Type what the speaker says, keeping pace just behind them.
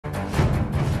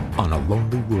On a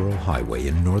lonely rural highway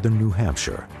in northern New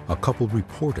Hampshire, a couple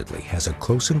reportedly has a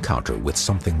close encounter with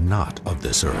something not of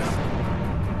this earth.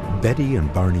 Betty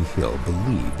and Barney Hill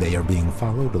believe they are being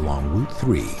followed along Route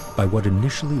 3 by what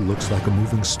initially looks like a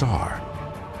moving star.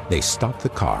 They stop the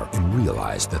car and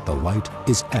realize that the light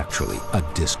is actually a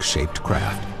disc-shaped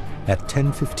craft. At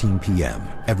 10:15 p.m.,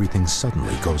 everything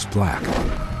suddenly goes black.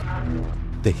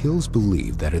 The Hills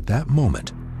believe that at that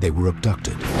moment, they were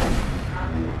abducted.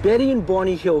 Betty and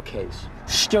Barney Hill case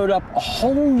stirred up a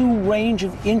whole new range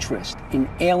of interest in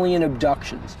alien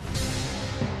abductions.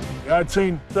 I'd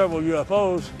seen several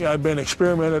UFOs I'd been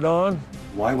experimented on.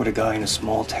 Why would a guy in a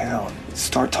small town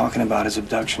start talking about his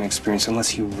abduction experience unless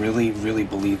he really, really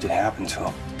believed it happened to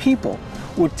him? People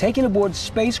were taken aboard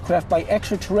spacecraft by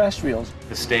extraterrestrials.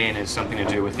 The stain has something to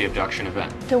do with the abduction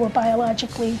event. They were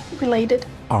biologically related.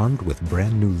 Armed with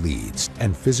brand new leads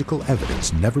and physical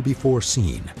evidence never before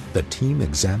seen, the team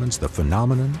examines the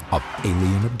phenomenon of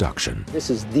alien abduction. This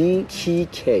is the key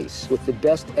case with the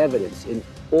best evidence in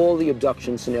all the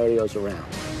abduction scenarios around.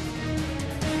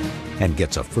 And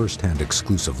gets a first-hand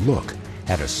exclusive look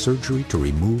at a surgery to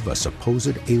remove a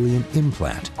supposed alien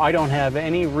implant. I don't have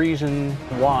any reason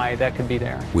why that could be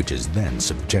there. Which is then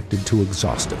subjected to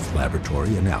exhaustive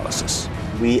laboratory analysis.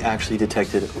 We actually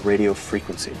detected a radio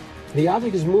frequency. The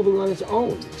object is moving on its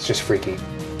own. It's just freaky.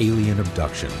 Alien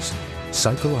abductions,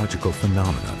 psychological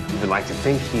phenomenon. You would like to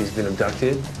think he's been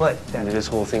abducted, but that this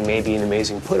whole thing may be an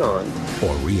amazing put-on.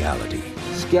 Or reality.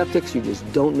 Skeptics, you just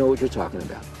don't know what you're talking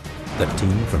about. The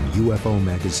team from UFO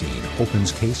Magazine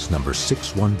opens case number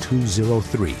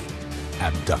 61203,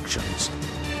 Abductions.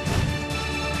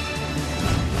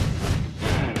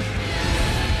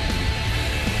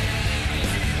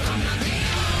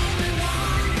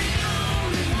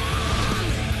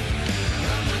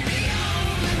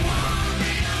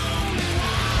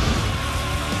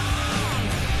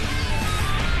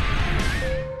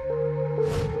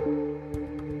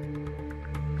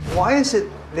 Why is it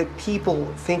that people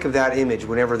think of that image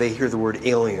whenever they hear the word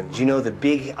aliens? You know, the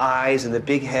big eyes and the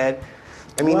big head.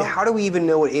 I mean, how do we even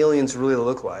know what aliens really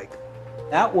look like?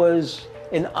 That was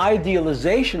an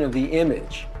idealization of the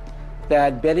image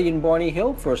that Betty and Barney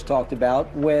Hill first talked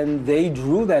about when they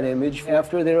drew that image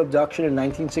after their abduction in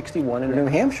 1961 in New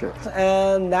Hampshire.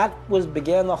 And that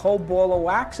began the whole ball of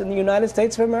wax in the United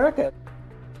States of America.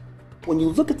 When you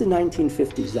look at the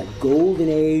 1950s, that golden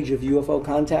age of UFO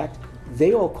contact,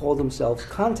 they all call themselves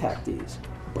contactees.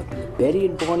 But in the Betty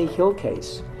and Barney Hill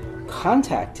case,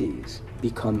 contactees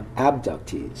become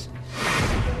abductees.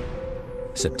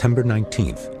 September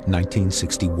 19th,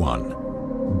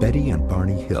 1961. Betty and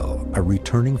Barney Hill are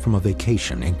returning from a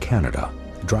vacation in Canada,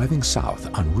 driving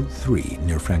south on Route 3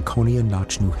 near Franconia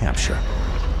Notch, New Hampshire.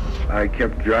 I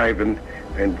kept driving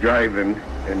and driving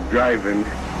and driving.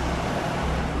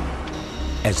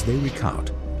 As they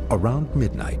recount, around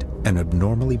midnight, an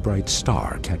abnormally bright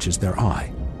star catches their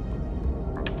eye.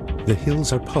 The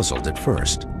Hills are puzzled at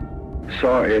first.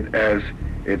 Saw it as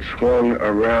it swung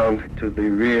around to the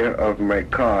rear of my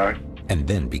car. And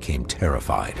then became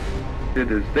terrified.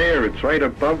 It is there, it's right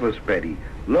above us, Betty.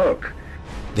 Look.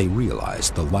 They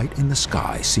realize the light in the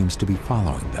sky seems to be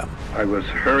following them. I was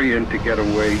hurrying to get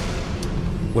away.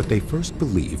 What they first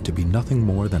believed to be nothing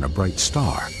more than a bright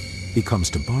star becomes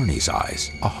to Barney's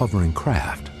eyes a hovering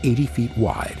craft 80 feet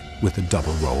wide with a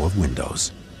double row of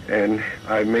windows. And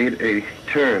I made a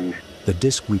turn. The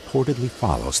disc reportedly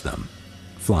follows them,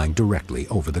 flying directly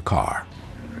over the car.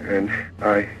 And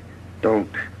I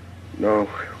don't know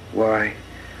why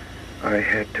I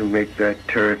had to make that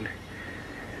turn.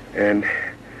 And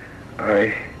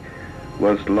I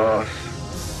was lost.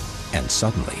 And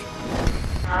suddenly,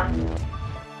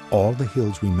 all the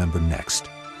Hills remember next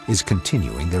is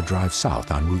continuing their drive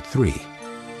south on Route 3.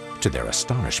 To their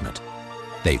astonishment,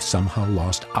 they've somehow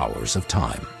lost hours of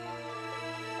time.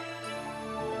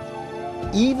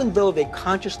 Even though they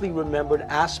consciously remembered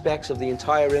aspects of the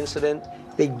entire incident,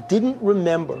 they didn't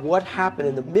remember what happened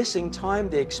in the missing time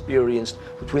they experienced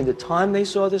between the time they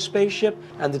saw the spaceship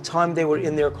and the time they were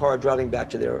in their car driving back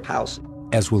to their house.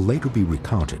 As will later be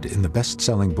recounted in the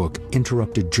best-selling book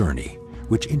Interrupted Journey,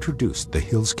 which introduced the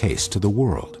Hills case to the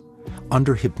world.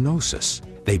 Under hypnosis,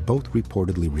 they both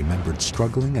reportedly remembered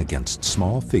struggling against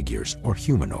small figures or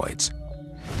humanoids.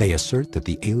 They assert that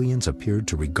the aliens appeared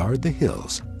to regard the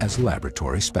Hills as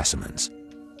laboratory specimens.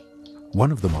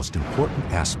 One of the most important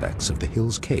aspects of the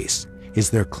Hills case is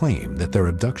their claim that their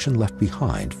abduction left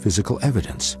behind physical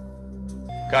evidence.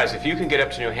 Guys, if you can get up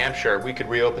to New Hampshire, we could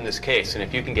reopen this case, and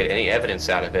if you can get any evidence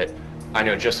out of it, I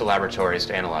know just the laboratories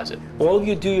to analyze it. All of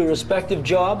you do your respective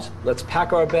jobs. Let's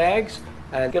pack our bags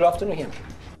and get off to New Hampshire.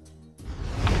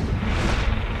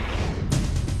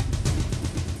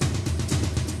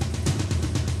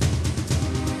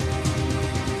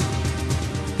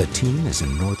 The team is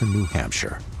in northern New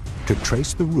Hampshire to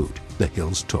trace the route the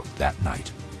Hills took that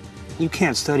night. You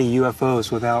can't study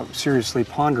UFOs without seriously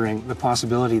pondering the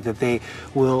possibility that they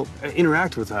will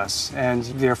interact with us and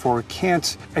therefore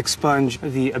can't expunge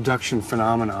the abduction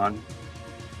phenomenon.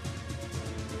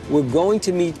 We're going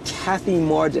to meet Kathy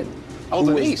Marden,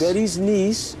 who was Betty's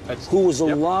niece, who was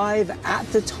alive at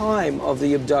the time of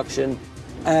the abduction,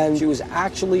 and she was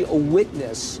actually a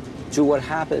witness to what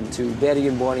happened to Betty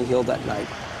and Barney Hill that night.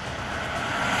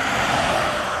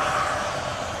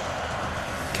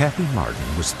 Kathy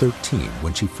Marden was 13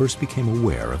 when she first became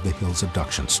aware of the Hills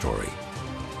abduction story.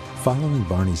 Following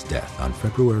Barney's death on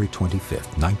February 25,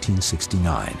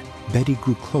 1969, Betty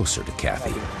grew closer to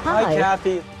Kathy. Hi,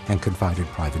 Kathy. And confided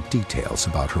private details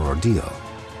about her ordeal.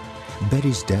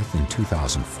 Betty's death in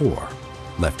 2004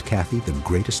 left Kathy the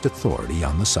greatest authority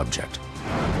on the subject.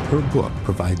 Her book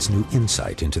provides new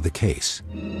insight into the case.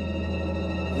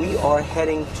 We are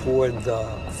heading toward the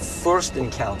first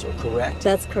encounter, correct?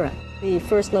 That's correct. The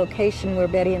first location where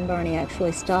Betty and Barney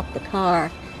actually stopped the car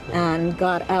and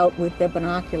got out with their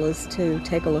binoculars to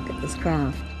take a look at this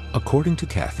craft. According to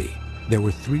Kathy, there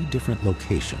were 3 different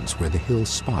locations where the Hills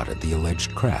spotted the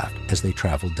alleged craft as they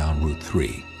traveled down Route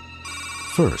 3.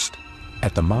 First,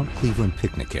 at the Mount Cleveland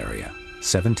picnic area,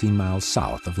 17 miles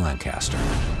south of Lancaster.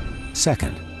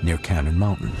 Second, near Cannon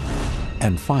Mountain.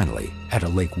 And finally, at a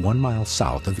lake 1 mile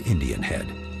south of Indian Head,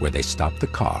 where they stopped the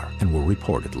car and were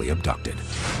reportedly abducted.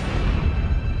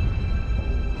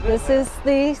 This is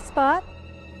the spot,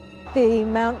 the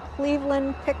Mount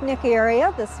Cleveland picnic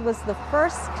area. This was the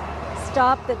first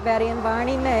stop that Betty and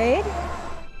Barney made.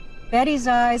 Betty's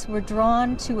eyes were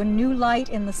drawn to a new light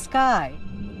in the sky.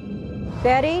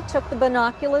 Betty took the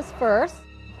binoculars first.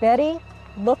 Betty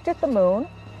looked at the moon.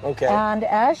 Okay. And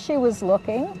as she was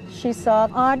looking, she saw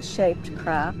an odd-shaped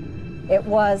craft. It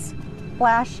was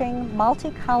flashing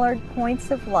multicolored points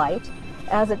of light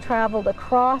as it traveled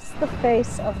across the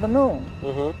face of the moon.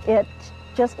 It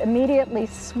just immediately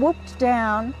swooped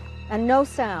down and no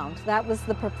sound. That was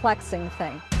the perplexing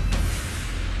thing.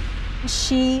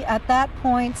 She, at that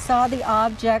point, saw the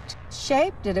object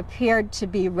shaped. It appeared to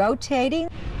be rotating,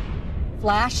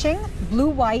 flashing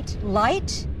blue-white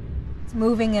light,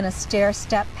 moving in a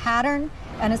stair-step pattern,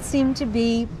 and it seemed to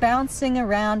be bouncing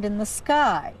around in the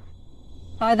sky.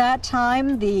 By that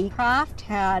time, the craft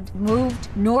had moved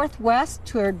northwest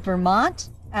toward Vermont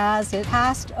as it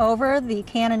passed over the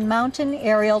Cannon Mountain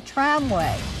aerial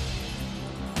tramway.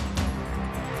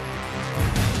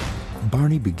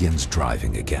 Barney begins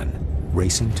driving again,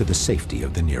 racing to the safety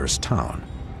of the nearest town.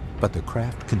 But the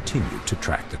craft continued to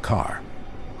track the car.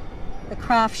 The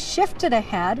craft shifted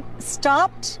ahead,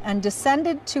 stopped, and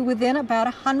descended to within about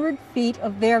 100 feet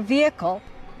of their vehicle,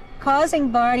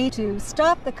 causing Barney to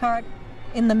stop the car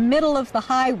in the middle of the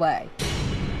highway.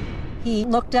 He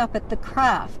looked up at the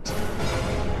craft,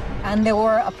 and there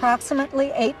were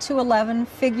approximately 8 to 11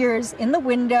 figures in the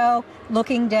window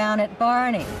looking down at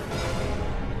Barney.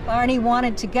 Barney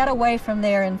wanted to get away from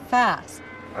there and fast.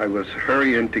 I was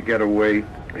hurrying to get away,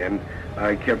 and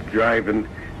I kept driving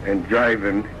and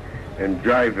driving and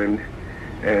driving,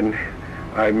 and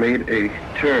I made a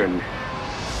turn.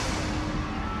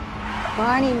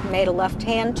 Barney made a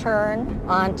left-hand turn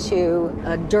onto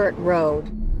a dirt road.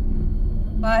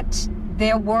 But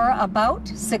there were about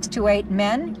 6 to 8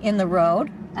 men in the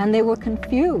road, and they were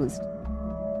confused.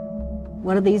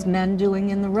 What are these men doing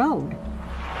in the road?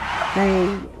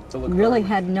 They really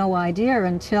had no idea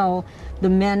until the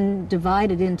men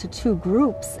divided into 2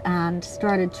 groups and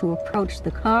started to approach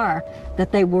the car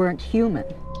that they weren't human.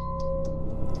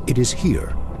 It is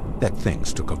here that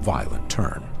things took a violent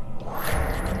turn.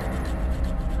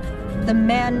 The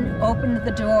men opened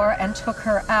the door and took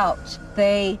her out.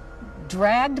 They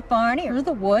dragged Barney through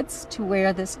the woods to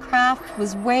where this craft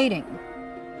was waiting.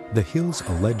 The Hills'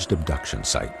 alleged abduction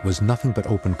site was nothing but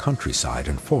open countryside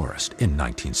and forest in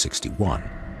 1961.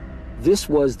 This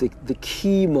was the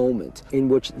key moment in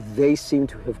which they seem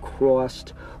to have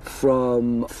crossed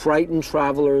from frightened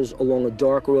travelers along a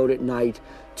dark road at night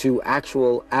to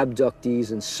actual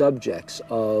abductees and subjects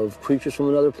of creatures from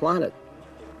another planet.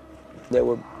 They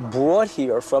were brought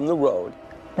here from the road.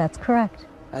 That's correct.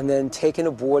 And then taken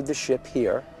aboard the ship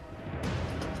here.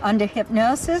 Under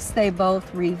hypnosis, they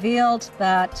both revealed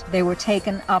that they were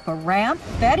taken up a ramp.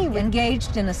 Betty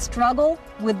engaged in a struggle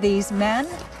with these men,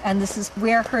 and this is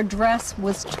where her dress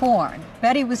was torn.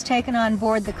 Betty was taken on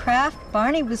board the craft.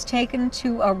 Barney was taken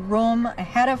to a room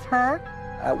ahead of her.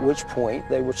 At which point,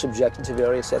 they were subjected to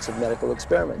various sets of medical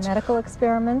experiments. Medical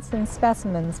experiments and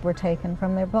specimens were taken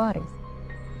from their bodies.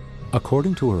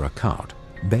 According to her account,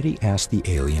 Betty asked the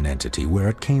alien entity where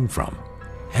it came from,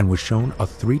 and was shown a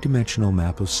three-dimensional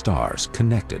map of stars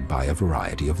connected by a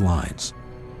variety of lines.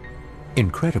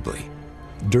 Incredibly,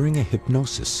 during a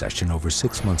hypnosis session over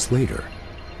 6 months later,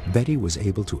 Betty was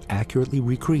able to accurately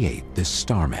recreate this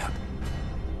star map.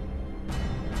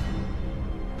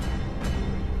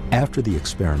 After the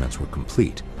experiments were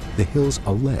complete, the Hills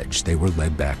alleged they were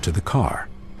led back to the car.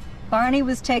 Barney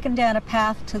was taken down a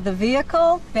path to the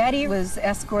vehicle. Betty was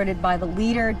escorted by the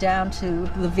leader down to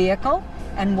the vehicle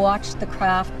and watched the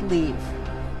craft leave.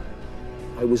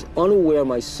 I was unaware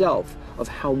myself of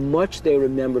how much they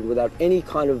remembered without any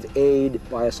kind of aid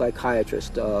by a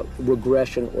psychiatrist,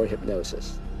 regression or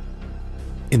hypnosis.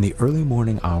 In the early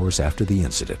morning hours after the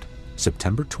incident,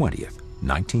 September 20th,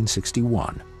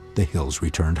 1961, the Hills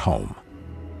returned home.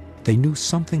 They knew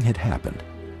something had happened,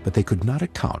 but they could not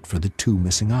account for the 2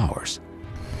 missing hours.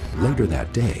 Later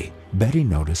that day, Betty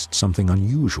noticed something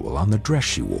unusual on the dress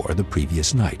she wore the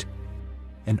previous night.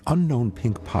 An unknown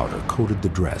pink powder coated the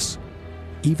dress,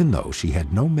 even though she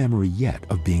had no memory yet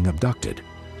of being abducted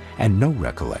and no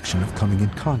recollection of coming in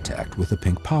contact with the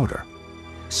pink powder.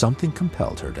 Something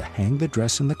compelled her to hang the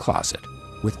dress in the closet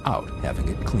without having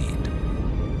it cleaned.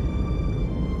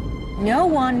 No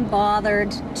one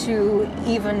bothered to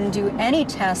even do any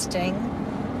testing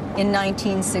in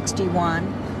 1961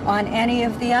 on any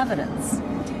of the evidence.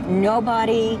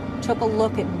 Nobody took a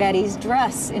look at Betty's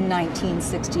dress in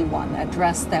 1961, that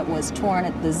dress that was torn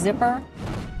at the zipper.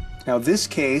 Now this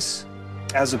case,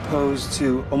 as opposed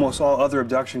to almost all other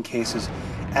abduction cases,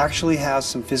 actually has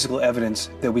some physical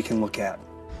evidence that we can look at.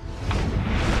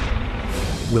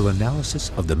 Will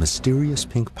analysis of the mysterious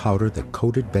pink powder that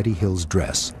coated Betty Hill's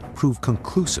dress prove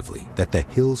conclusively that the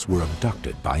Hills were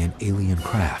abducted by an alien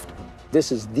craft?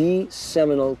 This is the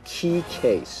seminal key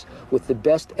case with the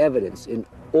best evidence in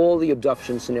all the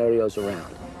abduction scenarios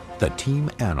around. The team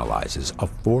analyzes a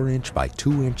 4-inch by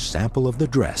 2-inch sample of the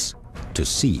dress to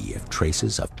see if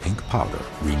traces of pink powder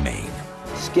remain.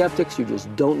 Skeptics, you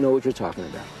just don't know what you're talking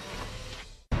about.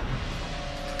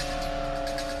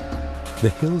 The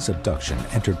Hills abduction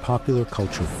entered popular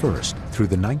culture first through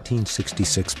the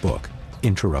 1966 book,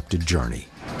 Interrupted Journey.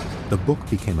 The book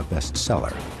became a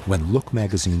bestseller when Look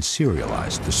magazine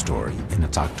serialized the story in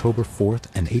its October 4th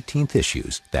and 18th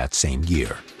issues that same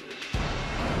year.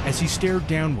 As he stared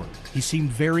downward, he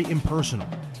seemed very impersonal,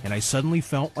 and I suddenly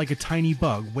felt like a tiny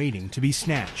bug waiting to be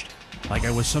snatched, like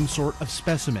I was some sort of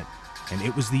specimen, and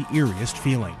it was the eeriest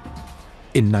feeling.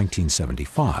 In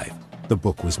 1975, the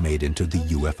book was made into The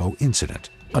UFO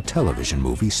Incident, a television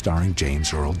movie starring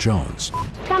James Earl Jones.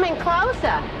 Coming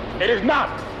closer. It is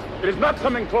not. It is not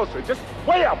coming closer. Just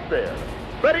way up there.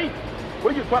 Betty,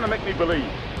 what are you trying to make me believe?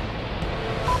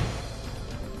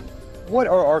 What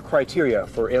are our criteria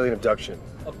for alien abduction?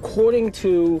 According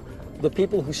to the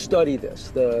people who study this,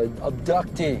 the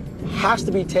abductee has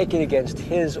to be taken against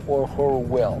his or her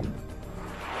will.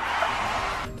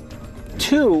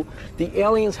 2, the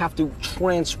aliens have to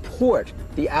transport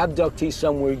the abductee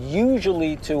somewhere,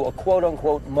 usually to a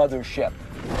quote-unquote mothership.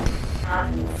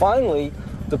 Finally,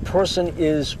 the person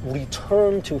is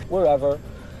returned to wherever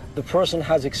the person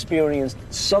has experienced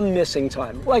some missing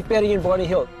time, like Betty and Barney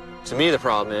Hill. To me, the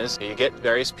problem is you get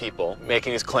various people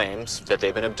making these claims that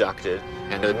they've been abducted,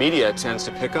 and the media tends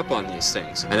to pick up on these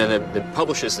things. And then it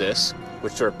publishes this,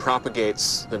 which sort of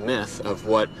propagates the myth of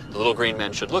what the little green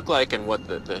men should look like and what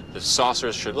the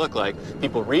saucers should look like.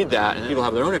 People read that, and people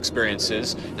have their own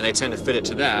experiences, and they tend to fit it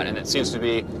to that, and it seems to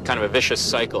be kind of a vicious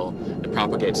cycle that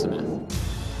propagates the myth.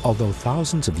 Although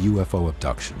thousands of UFO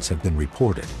abductions have been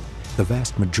reported, the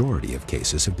vast majority of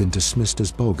cases have been dismissed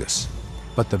as bogus.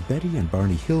 But the Betty and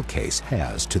Barney Hill case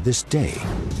has, to this day,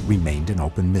 remained an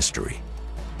open mystery.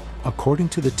 According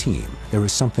to the team, there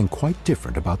is something quite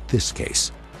different about this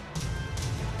case.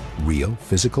 Real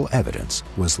physical evidence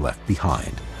was left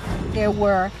behind. There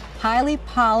were highly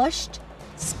polished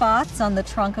spots on the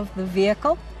trunk of the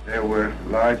vehicle. There were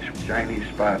large, shiny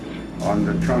spots on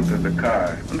the trunk of the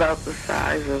car. About the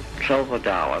size of silver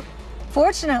dollars.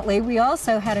 Fortunately, we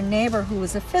also had a neighbor who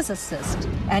was a physicist,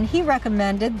 and he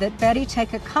recommended that Betty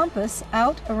take a compass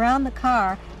out around the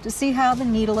car to see how the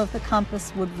needle of the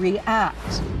compass would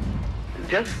react.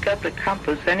 Just got the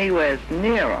compass anywhere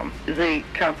near them. The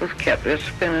compass kept just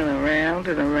spinning around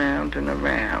and around and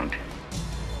around.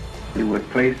 You would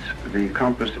place the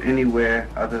compass anywhere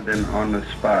other than on the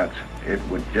spots. It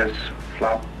would just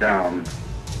flop down.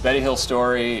 Betty Hill's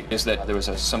story is that there was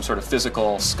some sort of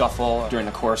physical scuffle during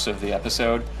the course of the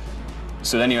episode.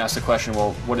 So then you ask the question,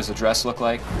 well, what does the dress look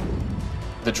like?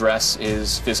 The dress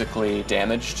is physically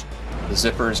damaged. The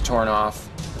zipper is torn off.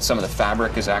 Some of the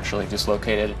fabric is actually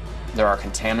dislocated. There are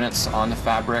contaminants on the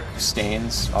fabric,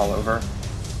 stains all over.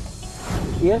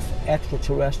 If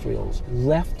extraterrestrials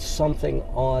left something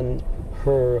on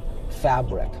her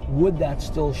fabric, would that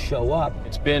still show up?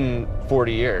 It's been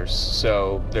 40 years,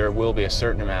 so there will be a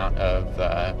certain amount of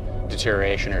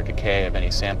deterioration or decay of any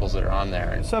samples that are on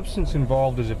there. The substance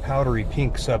involved is a powdery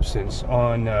pink substance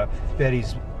on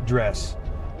Betty's dress.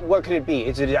 What could it be?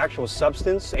 Is it an actual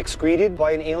substance excreted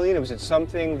by an alien? Or was it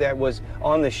something that was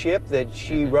on the ship that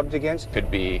she rubbed against?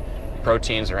 Could be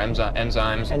proteins or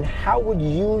enzymes. And how would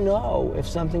you know if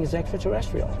something is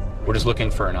extraterrestrial? We're just looking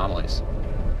for anomalies.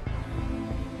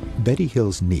 Betty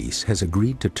Hill's niece has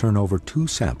agreed to turn over 2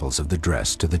 samples of the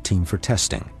dress to the team for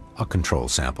testing, a control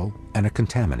sample and a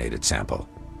contaminated sample.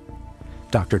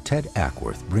 Dr. Ted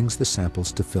Ackworth brings the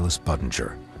samples to Phyllis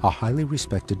Budinger, a highly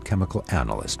respected chemical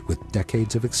analyst with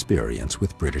decades of experience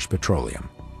with British Petroleum.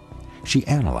 She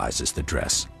analyzes the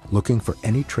dress, looking for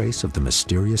any trace of the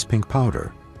mysterious pink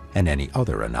powder and any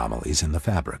other anomalies in the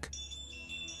fabric.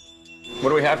 What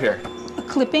do we have here? A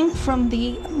clipping from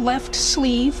the left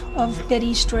sleeve of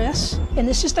Betty's dress, and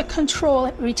this is the control.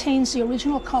 It retains the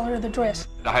original color of the dress.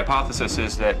 The hypothesis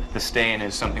is that the stain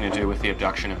is something to do with the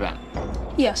abduction event.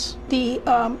 Yes, the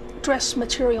dress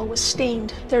material was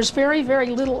stained. There's very, very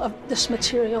little of this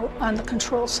material on the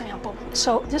control sample.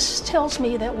 So this tells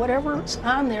me that whatever's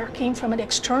on there came from an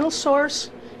external source.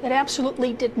 It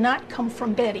absolutely did not come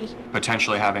from Betty.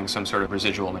 Potentially having some sort of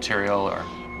residual material or...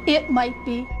 It might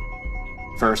be.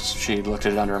 First, she looked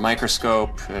at it under a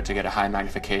microscope to get a high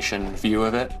magnification view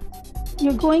of it.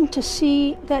 You're going to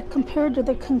see that compared to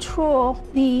the control,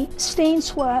 the stain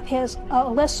swab has a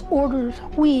less ordered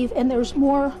weave, and there's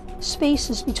more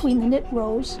spaces between the knit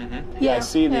rows. Mm-hmm. Yeah, I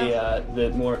see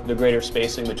the greater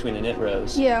spacing between the knit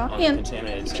rows. Yeah, on and the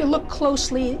contaminated if sample. you look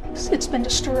closely, it's been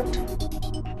disturbed.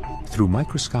 Through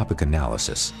microscopic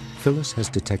analysis, Phyllis has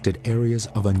detected areas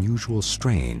of unusual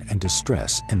strain and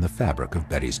distress in the fabric of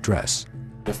Betty's dress.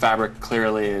 The fabric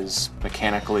clearly is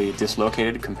mechanically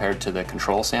dislocated compared to the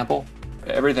control sample.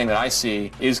 Everything that I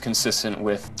see is consistent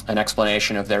with an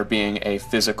explanation of there being a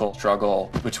physical struggle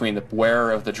between the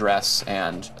wearer of the dress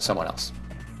and someone else.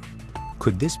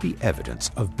 Could this be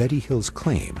evidence of Betty Hill's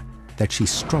claim that she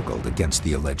struggled against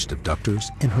the alleged abductors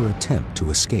in her attempt to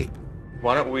escape?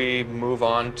 Why don't we move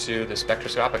on to the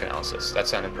spectroscopic analysis? That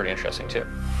sounded pretty interesting too.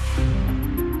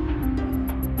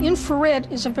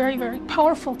 Infrared is a very, very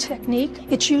powerful technique.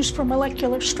 It's used for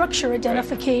molecular structure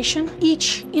identification.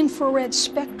 Each infrared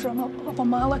spectrum of a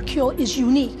molecule is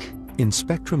unique. In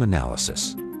spectrum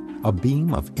analysis, a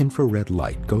beam of infrared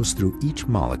light goes through each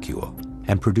molecule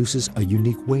and produces a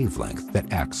unique wavelength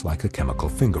that acts like a chemical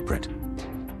fingerprint.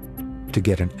 To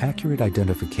get an accurate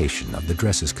identification of the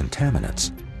dress's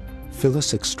contaminants,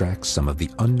 Phyllis extracts some of the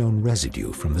unknown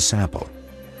residue from the sample.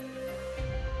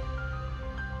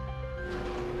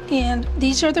 And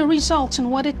these are the results,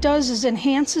 and what it does is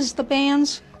enhances the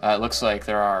bands. It looks like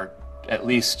there are at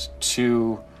least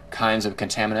 2 kinds of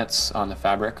contaminants on the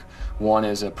fabric. One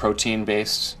is a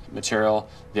protein-based material,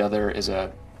 the other is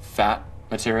a fat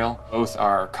material. Both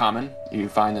are common. You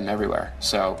find them everywhere.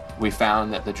 So we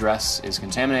found that the dress is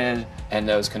contaminated, and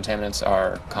those contaminants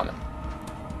are common.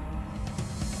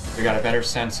 We got a better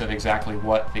sense of exactly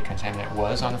what the contaminant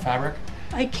was on the fabric.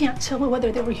 I can't tell whether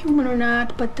they were human or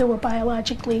not, but they were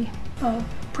biologically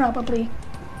probably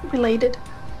related.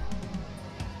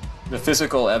 The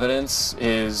physical evidence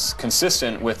is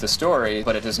consistent with the story,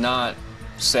 but it does not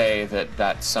say that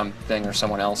that something or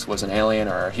someone else was an alien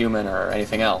or a human or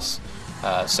anything else.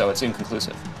 So it's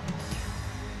inconclusive.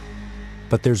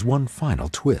 But there's one final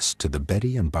twist to the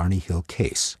Betty and Barney Hill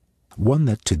case, one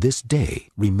that to this day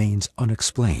remains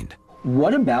unexplained.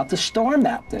 What about the star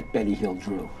map that Betty Hill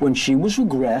drew? When she was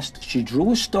regressed, she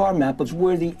drew a star map of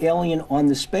where the alien on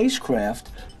the spacecraft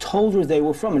told her they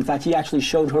were from. In fact, he actually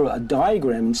showed her a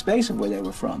diagram in space of where they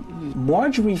were from.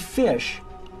 Marjorie Fish,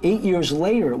 8 years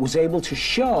later, was able to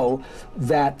show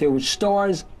that there were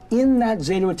stars in that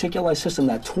Zeta Reticuli system,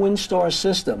 that twin star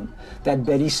system that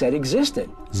Betty said existed.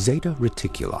 Zeta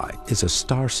Reticuli is a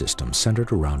star system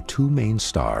centered around 2 main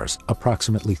stars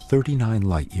approximately 39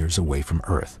 light-years away from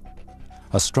Earth.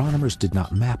 Astronomers did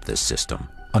not map this system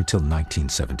until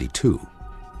 1972.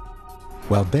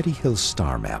 While Betty Hill's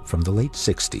star map from the late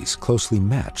 60s closely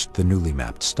matched the newly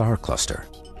mapped star cluster,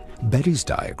 Betty's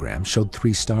diagram showed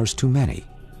 3 stars too many.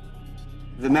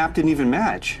 The map didn't even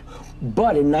match.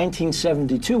 But in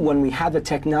 1972, when we had the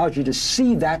technology to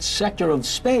see that sector of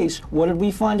space, what did we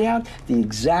find out? The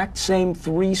exact same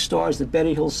 3 stars that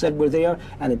Betty Hill said were there,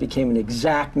 and it became an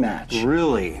exact match.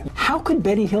 Really? How could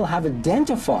Betty Hill have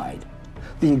identified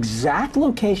the exact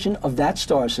location of that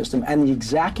star system and the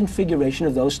exact configuration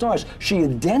of those stars. She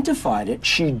identified it,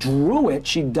 she drew it,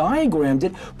 she diagrammed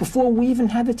it before we even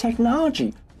had the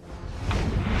technology.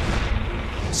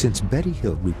 Since Betty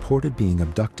Hill reported being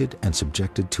abducted and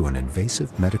subjected to an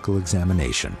invasive medical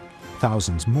examination,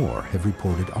 thousands more have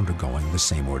reported undergoing the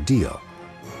same ordeal.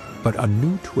 But a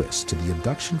new twist to the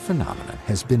abduction phenomenon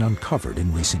has been uncovered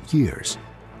in recent years.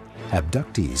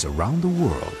 Abductees around the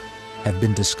world have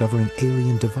been discovering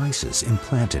alien devices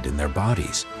implanted in their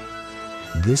bodies.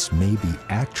 This may be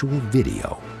actual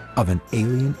video of an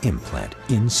alien implant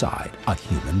inside a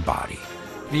human body.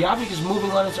 The object is moving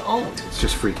on its own. It's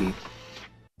just freaky.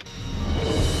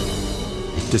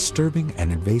 Disturbing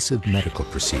and invasive medical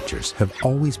procedures have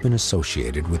always been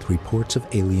associated with reports of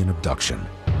alien abduction.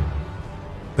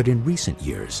 But in recent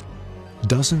years,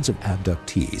 dozens of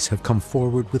abductees have come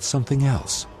forward with something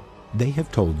else. They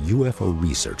have told UFO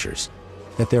researchers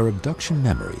that their abduction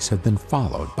memories have been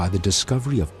followed by the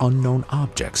discovery of unknown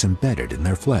objects embedded in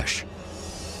their flesh.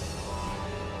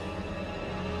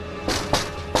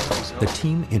 The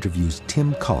team interviews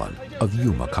Tim Cullen of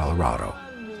Yuma, Colorado.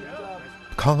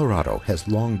 Colorado has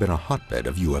long been a hotbed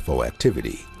of UFO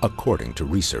activity, according to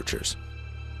researchers.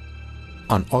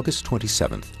 On August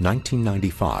 27,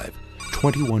 1995,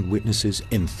 21 witnesses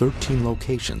in 13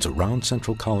 locations around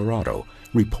central Colorado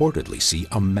reportedly see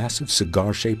a massive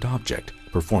cigar-shaped object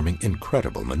performing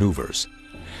incredible maneuvers.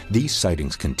 These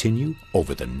sightings continue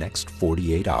over the next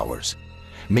 48 hours,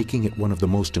 making it one of the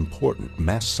most important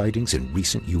mass sightings in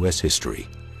recent U.S. history.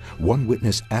 One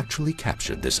witness actually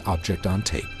captured this object on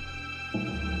tape.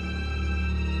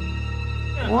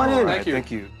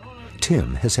 Thank you.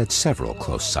 Tim has had several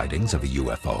close sightings of a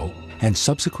UFO and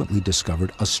subsequently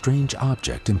discovered a strange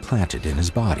object implanted in his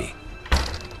body.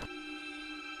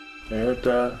 It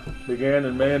began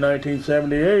in May of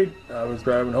 1978. I was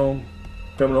coming home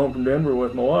from Denver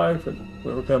with my wife, and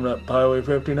we were coming up Highway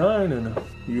 59, and a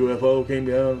UFO came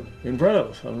down in front of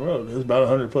us on the road. It was about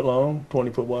 100 foot long,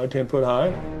 20 foot wide, 10 foot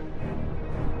high.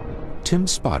 Tim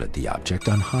spotted the object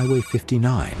on Highway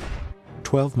 59,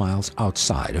 12 miles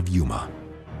outside of Yuma.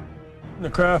 The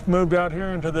craft moved out here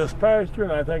into this pasture,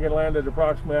 and I think it landed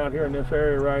approximately out here in this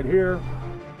area right here.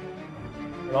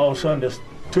 And all of a sudden, just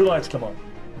two lights come on,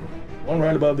 one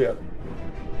right above the other,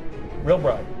 real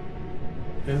bright.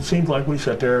 And it seemed like we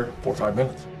sat there 4 or 5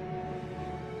 minutes.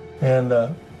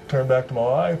 And turned back to my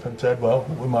wife and said, well,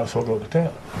 we might as well go to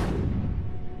town.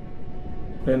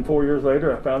 Then 4 years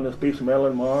later, I found this piece of metal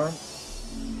in my arm.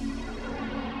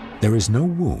 There is no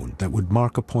wound that would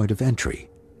mark a point of entry,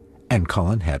 and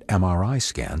Cullen had MRI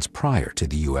scans prior to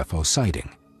the UFO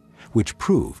sighting, which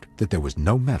proved that there was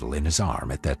no metal in his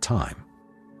arm at that time.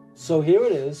 So here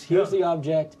it is. Here's the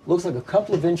object. Looks like a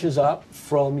couple of inches up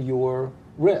from your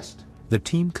wrist. The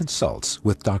team consults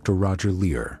with Dr. Roger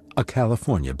Lear, a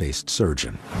California-based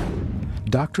surgeon.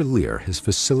 Dr. Lear has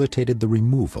facilitated the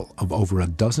removal of over a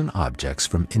dozen objects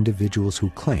from individuals who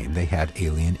claim they had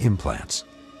alien implants.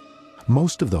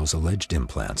 Most of those alleged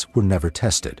implants were never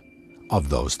tested. Of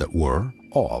those that were,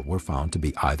 all were found to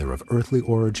be either of earthly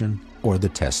origin or the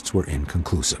tests were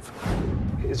inconclusive.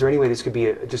 Is there any way this could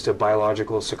be just a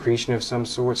biological secretion of some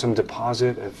sort, some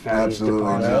deposit, a fatty Absolutely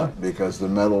deposit? not, because the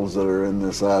metals that are in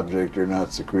this object are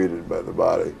not secreted by the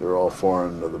body. They're all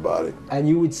foreign to the body. And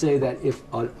you would say that if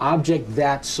an object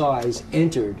that size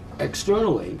entered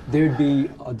externally, there'd be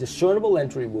a discernible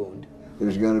entry wound.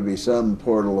 There's going to be some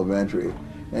portal of entry.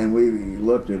 And we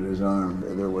looked at his arm.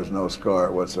 There was no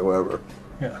scar whatsoever.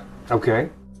 Yeah. Okay.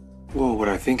 Well, what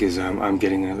I think is I'm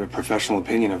getting a professional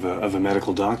opinion of a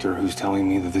medical doctor who's telling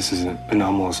me that this is an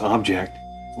anomalous object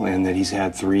and that he's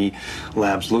had 3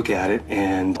 labs look at it,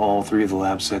 and all 3 of the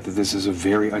labs said that this is a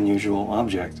very unusual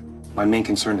object. My main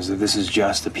concern is that this is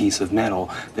just a piece of metal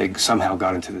that somehow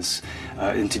got into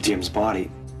into Jim's body.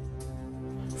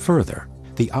 Further,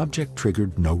 the object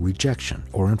triggered no rejection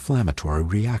or inflammatory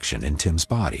reaction in Tim's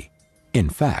body. In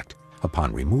fact,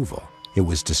 upon removal, it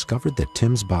was discovered that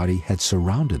Tim's body had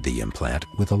surrounded the implant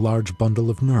with a large bundle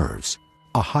of nerves,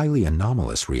 a highly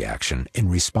anomalous reaction in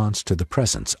response to the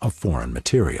presence of foreign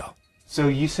material. So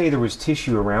you say there was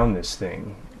tissue around this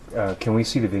thing. Can we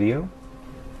see the video?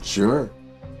 Sure.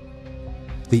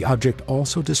 The object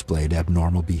also displayed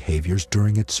abnormal behaviors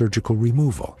during its surgical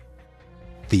removal.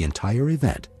 The entire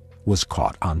event was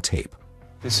caught on tape.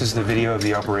 This is the video of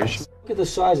the operation? Look at the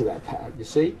size of that pad, you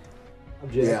see?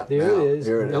 Object, Yeah, there now, it is.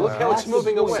 here it Now is. look how it's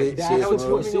moving away. See how it's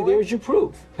moving See, there's your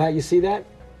proof. Pat, you see that?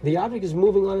 The object is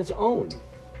moving on its own.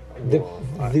 The tool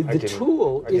I didn't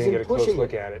isn't get a close pushing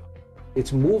look it. at it.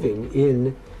 It's moving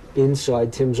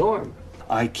inside Tim's arm.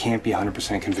 I can't be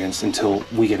 100% convinced until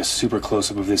we get a super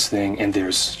close-up of this thing and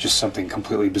there's just something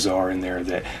completely bizarre in there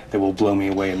that will blow me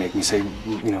away and make me say,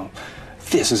 you know,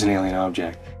 this is an alien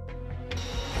object.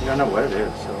 You don't know what it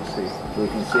is, so we'll see. We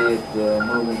can see it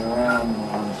moving around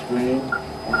on the screen.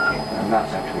 I'm not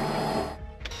actually.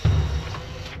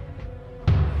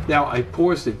 Now I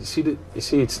paused it. You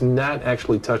see, it's not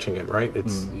actually touching it, right?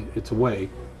 It's away.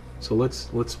 So let's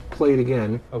play it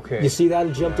again. Okay. You see that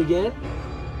it jumped again?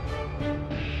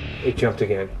 It jumped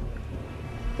again.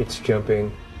 It's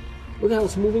jumping. Look how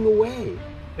it's moving away.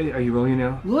 Hey, are you rolling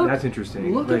now? Look. That's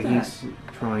interesting. Look at that. He's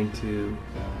trying to.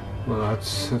 Well,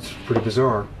 that's pretty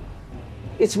bizarre.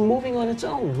 It's moving on its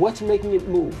own. What's making it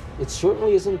move? It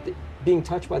certainly isn't being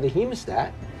touched by the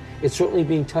hemostat. It's certainly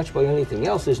being touched by anything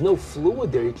else. There's no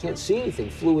fluid there. You can't see anything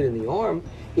fluid in the arm.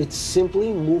 It's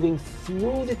simply moving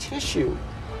through the tissue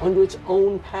under its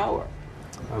own power.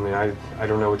 I mean, I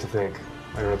don't know what to think.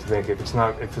 I don't know what to think. If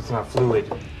it's not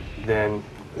fluid, then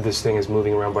this thing is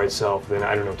moving around by itself. Then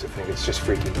I don't know what to think. It's just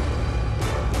freaky.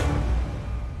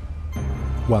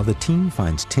 While the team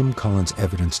finds Tim Cullen's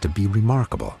evidence to be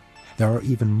remarkable, there are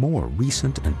even more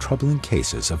recent and troubling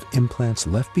cases of implants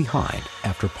left behind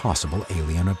after possible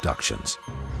alien abductions.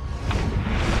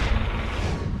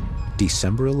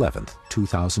 December 11th,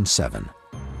 2007.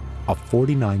 A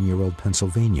 49-year-old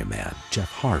Pennsylvania man,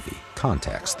 Jeff Harvey,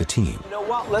 contacts the team. You know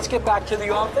what? Let's get back to the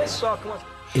office.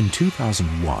 In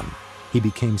 2001, he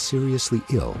became seriously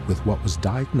ill with what was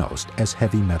diagnosed as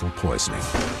heavy metal poisoning.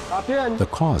 The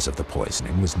cause of the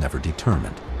poisoning was never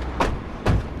determined.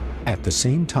 At the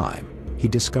same time, he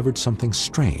discovered something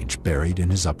strange buried in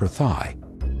his upper thigh.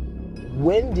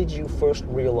 When did you first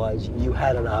realize you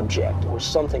had an object or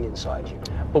something inside you?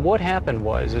 But what happened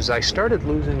was I started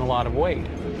losing a lot of weight.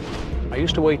 I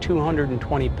used to weigh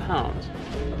 220 pounds.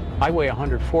 I weigh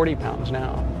 140 pounds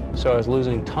now. So I was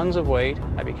losing tons of weight.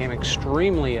 I became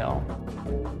extremely ill.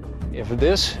 If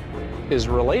this is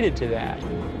related to that,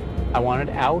 I want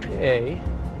it out, A,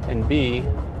 and B,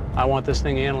 I want this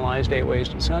thing analyzed 8 ways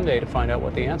to Sunday to find out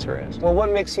what the answer is. Well,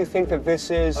 what makes you think that this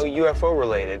is UFO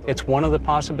related? It's one of the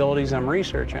possibilities I'm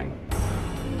researching.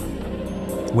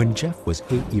 When Jeff was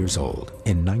 8 years old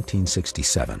in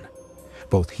 1967,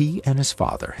 both he and his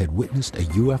father had witnessed a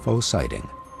UFO sighting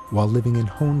while living in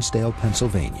Honesdale,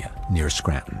 Pennsylvania, near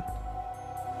Scranton.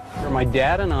 My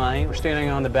dad and I were standing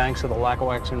on the banks of the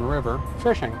Lackawaxen River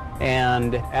fishing,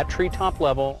 and at treetop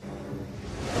level,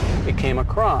 it came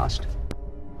across.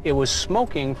 It was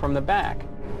smoking from the back.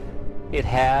 It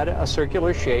had a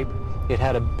circular shape. It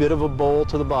had a bit of a bowl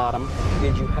to the bottom.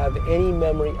 Did you have any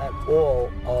memory at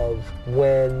all of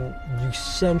when you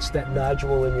sensed that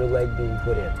nodule in your leg being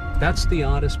put in? That's the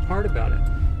oddest part about it.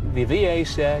 The VA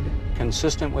said,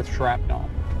 consistent with shrapnel,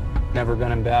 never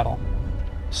been in battle.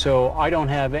 So I don't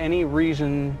have any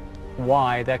reason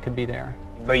why that could be there.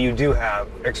 But you do have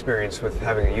experience with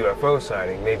having a UFO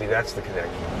sighting. Maybe that's the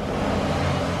connection.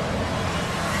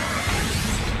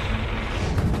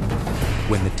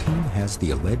 When the team has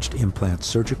the alleged implant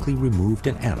surgically removed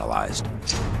and analyzed,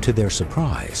 to their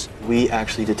surprise, we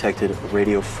actually detected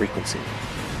radio frequency.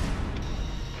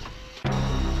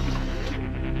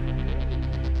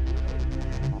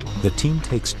 the team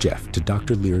takes Jeff to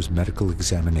Dr. Lear's medical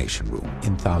examination room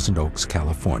in Thousand Oaks,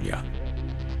 California,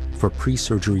 for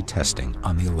pre-surgery testing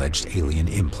on the alleged alien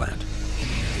implant.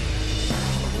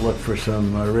 Look for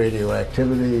some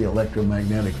radioactivity,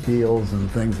 electromagnetic fields, and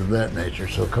things of that nature.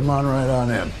 So come on right on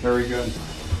in. Very good.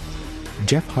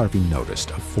 Jeff Harvey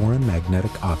noticed a foreign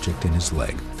magnetic object in his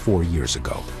leg 4 years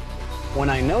ago.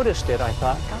 When I noticed it, I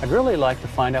thought, I'd really like to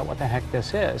find out what the heck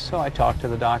this is. So I talked to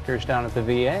the doctors down at the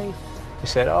VA. They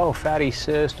said, oh, fatty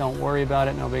cyst, don't worry about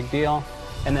it, no big deal.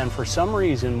 And then for some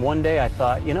reason, one day I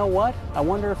thought, you know what? I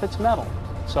wonder if it's metal.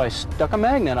 So I stuck a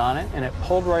magnet on it, and it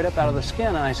pulled right up out of the skin,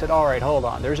 and I said, all right, hold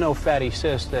on. There's no fatty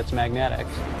cyst that's magnetic.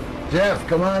 Jeff,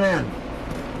 come on in.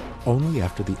 Only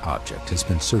after the object has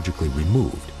been surgically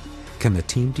removed can the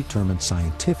team determine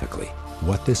scientifically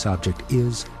what this object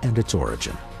is and its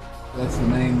origin. That's the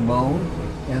main bone,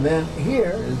 and then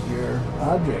here is your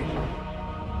object.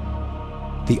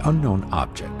 The unknown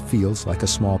object feels like a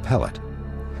small pellet,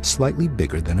 slightly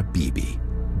bigger than a BB,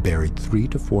 buried 3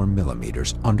 to 4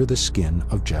 millimeters under the skin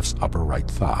of Jeff's upper right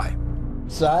thigh.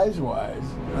 Size-wise,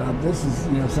 this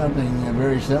is something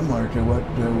very similar to what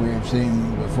we have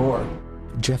seen before.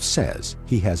 Jeff says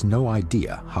he has no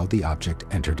idea how the object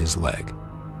entered his leg.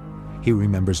 He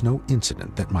remembers no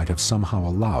incident that might have somehow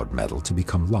allowed metal to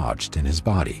become lodged in his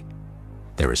body.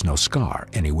 There is no scar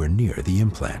anywhere near the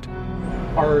implant.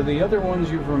 Are the other ones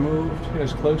you've removed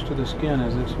as close to the skin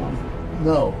as this one?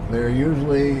 No, they're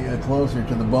usually closer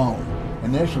to the bone.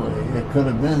 Initially, it could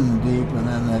have been deep and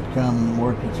then it come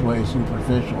work its way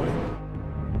superficially.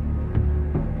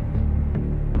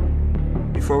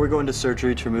 Before we go into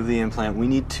surgery to remove the implant, we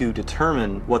need to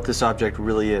determine what this object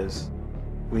really is.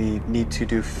 We need to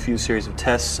do a few series of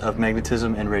tests of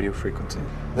magnetism and radio frequency.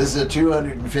 This is a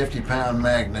 250-pound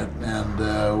magnet,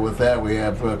 and with that we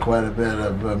have quite a bit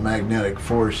of magnetic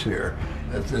force here.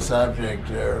 If this object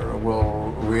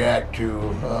will react to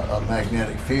a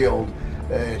magnetic field,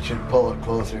 it should pull it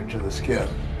closer to the skin.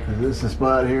 Is this the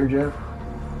spot here, Jeff?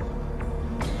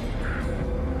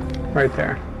 Right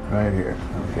there. Right here,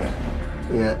 okay.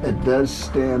 Yeah, it does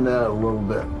stand out a little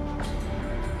bit.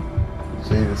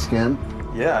 See the skin?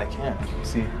 Yeah, I can.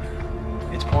 See,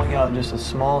 it's pulling out in just a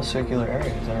small circular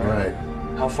area, is that right?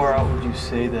 Right. How far out would you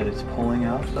say that it's pulling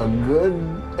out? A good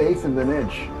 1/8 of an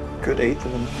inch. Good 1/8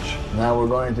 of an inch. Now we're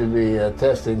going to be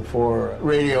testing for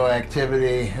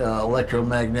radioactivity,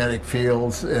 electromagnetic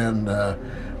fields, and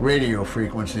radio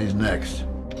frequencies next.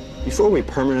 Before we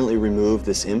permanently remove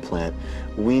this implant,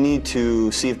 we need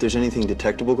to see if there's anything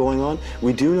detectable going on.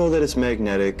 We do know that it's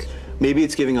magnetic. Maybe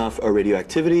it's giving off a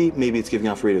radioactivity, maybe it's giving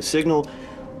off a radio signal.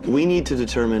 We need to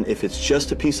determine if it's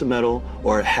just a piece of metal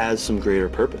or it has some greater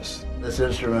purpose. This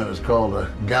instrument is called a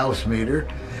Gauss meter.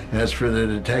 That's for the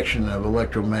detection of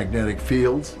electromagnetic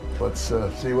fields. Let's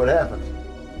see what happens.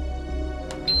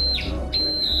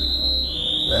 Okay.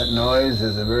 That noise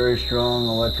is a very strong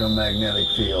electromagnetic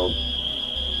field.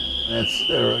 Let's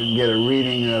get a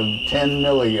reading of 10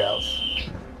 milligauss,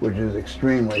 which is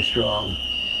extremely strong.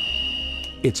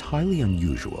 It's highly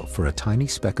unusual for a tiny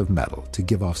speck of metal to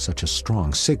give off such a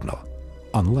strong signal,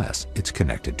 unless it's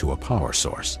connected to a power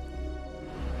source.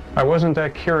 I wasn't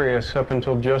that curious up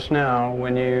until just now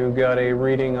when you got a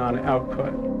reading on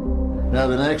output. Now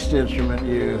the next instrument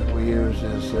we use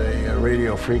is a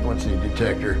radio frequency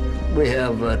detector. We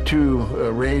have two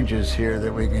ranges here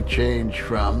that we can change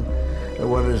from.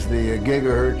 One is the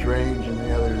gigahertz range and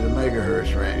the other is the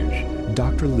megahertz range.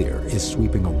 Dr. Lear is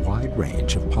sweeping a wide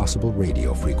range of possible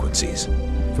radio frequencies,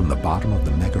 from the bottom of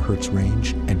the megahertz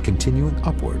range and continuing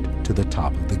upward to the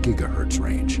top of the gigahertz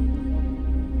range.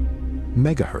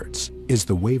 Megahertz is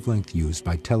the wavelength used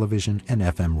by television and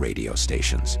FM radio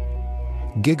stations.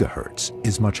 Gigahertz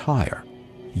is much higher,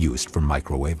 used for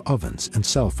microwave ovens and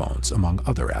cell phones, among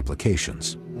other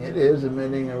applications. It is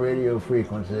emitting a radio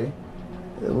frequency.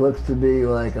 It looks to be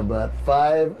like about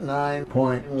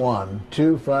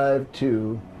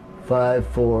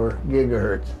 59.125254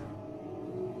 gigahertz.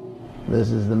 This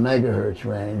is the megahertz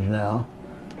range now,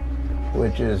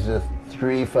 which is a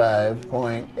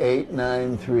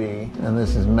 35.893, and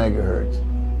this is megahertz.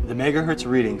 The megahertz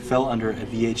reading fell under a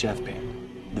VHF band.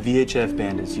 The VHF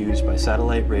band is used by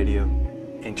satellite radio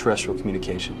and terrestrial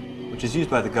communication, which is used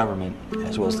by the government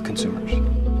as well as the consumers.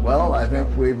 Well, I think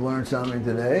we've learned something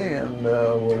today, and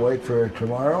we'll wait for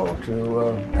tomorrow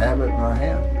to have it in our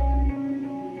hand.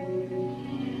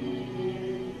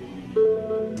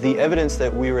 The evidence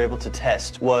that we were able to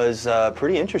test was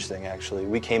pretty interesting, actually.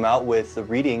 We came out with the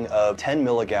reading of 10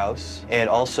 milligauss and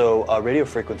also a radio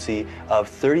frequency of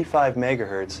 35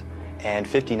 megahertz and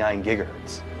 59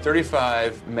 gigahertz.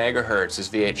 35 megahertz is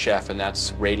VHF, and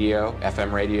that's radio,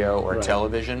 FM radio, or Right.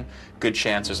 television. Good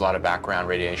chance there's a lot of background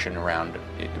radiation around.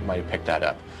 It might have picked that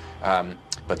up.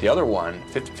 But the other one,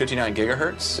 59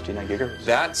 gigahertz. 59 gigahertz.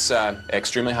 That's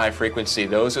extremely high frequency.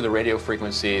 Those are the radio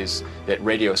frequencies that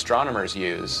radio astronomers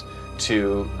use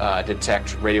to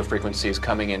detect radio frequencies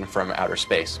coming in from outer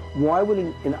space. Why would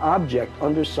an object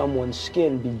under someone's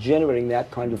skin be generating that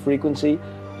kind of frequency?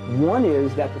 One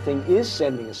is that the thing is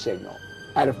sending a signal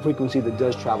at a frequency that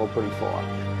does travel pretty far.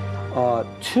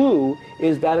 Two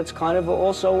is that it's kind of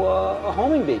also a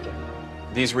homing beacon.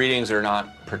 These readings are not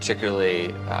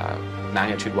particularly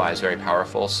magnitude-wise very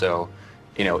powerful, so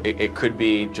it could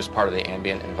be just part of the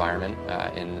ambient environment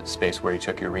in space where you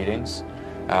took your readings.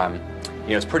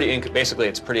 It's basically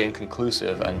it's pretty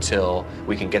inconclusive until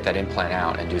we can get that implant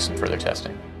out and do some further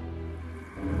testing.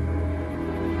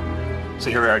 So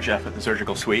here we are, Jeff, at the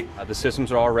surgical suite. The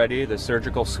systems are all ready. The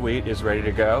surgical suite is ready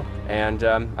to go, and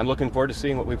I'm looking forward to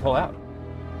seeing what we pull out.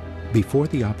 Before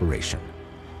the operation,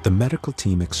 the medical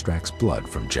team extracts blood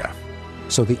from Jeff,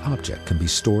 so the object can be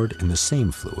stored in the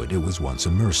same fluid it was once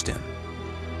immersed in.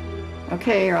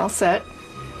 Okay, you're all set.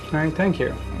 All right, thank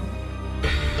you.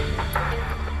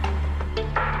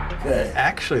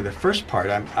 Actually, the first part,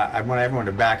 I want everyone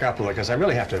to back up a little because I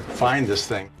really have to find this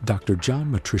thing. Dr.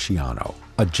 John Matriciano,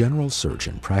 a general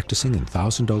surgeon practicing in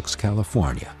Thousand Oaks,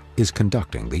 California, is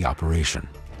conducting the operation.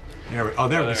 There we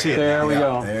see it. There we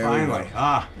go. Finally.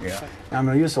 Yeah. I'm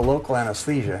going to use the local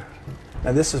anesthesia.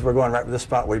 Now we're going right to this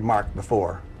spot we marked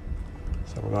before.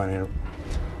 So we're going to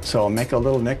So I'll make a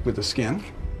little nick with the skin.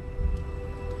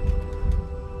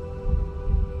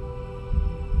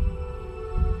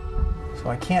 So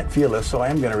I can't feel this, so I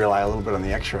am going to rely a little bit on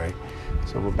the X-ray.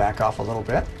 So we'll back off a little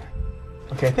bit.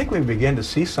 Okay, I think we begin to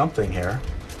see something here.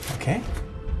 Okay.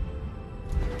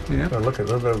 Yeah. So look at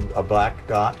a little bit of a black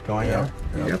dot going there.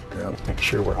 Yep. Make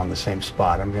sure we're on the same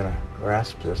spot. I'm going to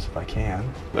grasp this if I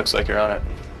can. Looks like you're on it.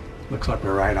 Looks like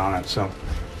we're right on it. So.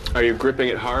 Are you gripping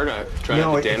it hard? I'm trying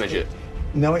not to damage it.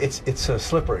 No, it's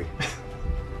slippery.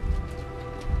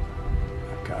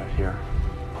 I've got it here.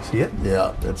 See it?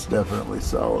 Yeah, it's definitely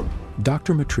solid.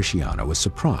 Dr. Matriciano was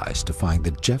surprised to find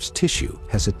that Jeff's tissue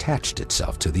has attached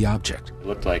itself to the object. It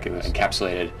looked like it was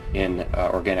encapsulated in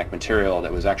organic material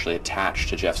that was actually attached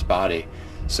to Jeff's body.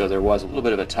 So there was a little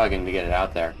bit of a tugging to get it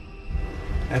out there.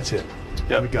 That's it.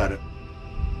 Yep. We got it.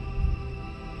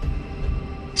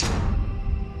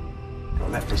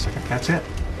 Hold that for a second. That's it.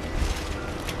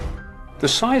 The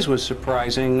size was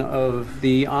surprising of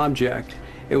the object.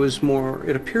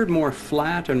 It appeared more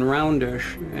flat and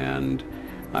roundish, and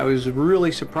I was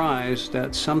really surprised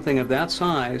that something of that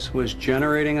size was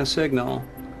generating a signal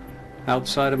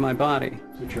outside of my body.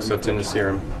 So it's in the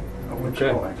serum. Okay.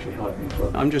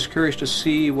 I'm just curious to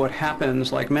see what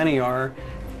happens, like many are,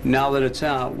 now that it's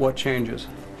out, what changes.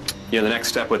 Yeah, the next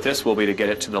step with this will be to get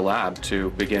it to the lab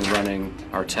to begin running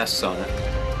our tests on it.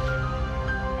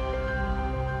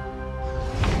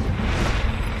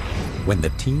 When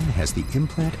the team has the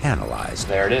implant analyzed,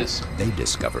 there it is. They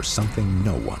discover something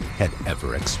no one had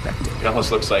ever expected. It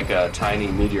almost looks like a tiny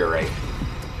meteorite.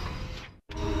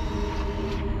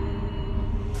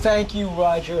 Thank you,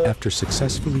 Roger. After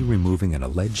successfully removing an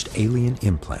alleged alien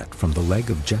implant from the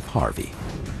leg of Jeff Harvey,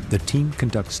 the team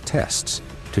conducts tests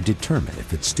to determine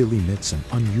if it still emits an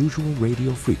unusual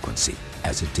radio frequency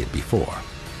as it did before.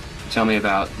 Tell me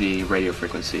about the radio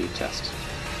frequency test.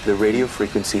 The radio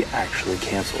frequency actually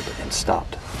canceled and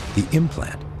stopped. The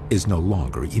implant is no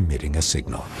longer emitting a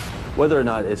signal. Whether or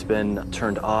not it's been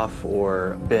turned off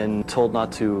or been told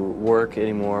not to work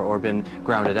anymore or been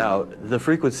grounded out, the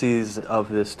frequencies of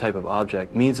this type of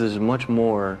object means there's much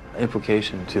more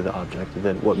implication to the object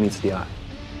than what meets the eye.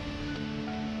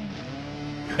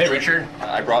 Hey, Richard.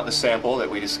 I brought the sample that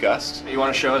we discussed. You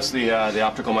want to show us the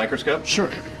optical microscope? Sure.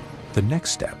 The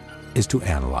next step is to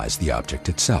analyze the object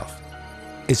itself.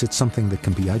 Is it something that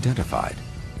can be identified,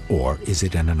 or is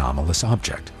it an anomalous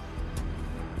object?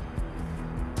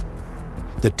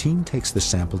 The team takes the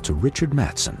sample to Richard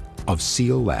Mattson of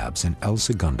SEAL Labs in El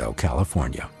Segundo,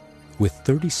 California. With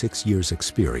 36 years'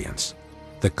 experience,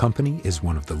 the company is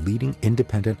one of the leading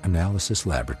independent analysis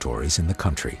laboratories in the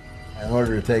country. In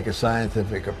order to take a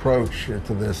scientific approach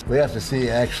to this, we have to see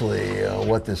actually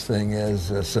what this thing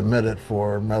is, submit it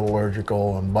for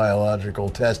metallurgical and biological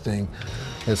testing,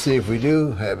 and see if we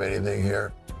do have anything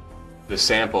here. The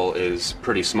sample is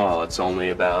pretty small. It's only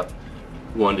about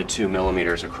 1 to 2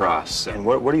 millimeters across. And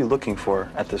what are you looking for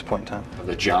at this point in time?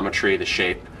 The geometry, the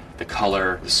shape, the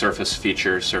color, the surface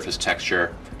features, surface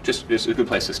texture. Just it's a good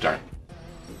place to start.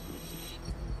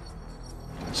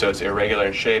 So it's irregular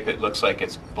in shape. It looks like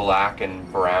it's black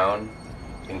and brown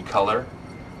in color.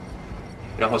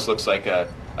 It almost looks like a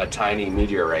tiny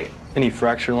meteorite. Any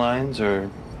fracture lines or?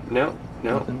 No.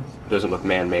 Nothing? Doesn't look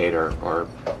man-made or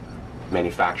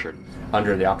manufactured.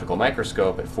 Under the optical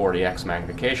microscope at 40x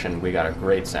magnification, we got a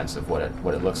great sense of what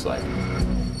it looks like.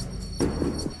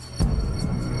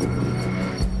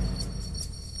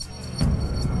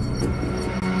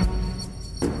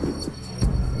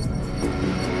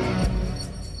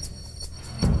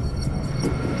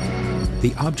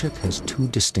 The object has two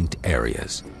distinct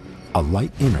areas, a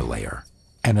light inner layer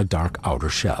and a dark outer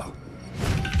shell.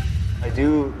 I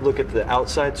do look at the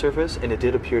outside surface, and it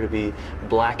did appear to be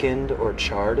blackened or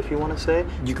charred, if you want to say.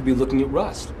 You could be looking at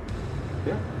rust.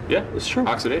 Yeah, it's true.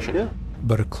 Oxidation. Yeah.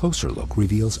 But a closer look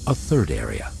reveals a third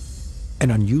area,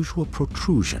 an unusual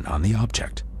protrusion on the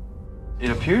object. It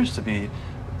appears to be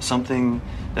something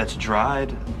that's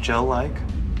dried, gel-like.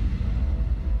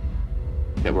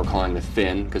 That we're calling the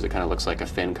fin, because it kind of looks like a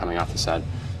fin coming off the side.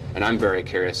 And I'm very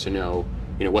curious to know,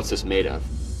 what's this made of?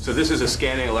 So this is a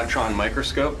scanning electron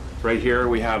microscope. Right here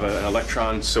we have an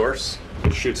electron source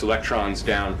which shoots electrons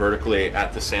down vertically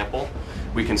at the sample.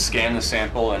 We can scan the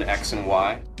sample in X and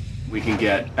Y. We can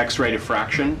get X-ray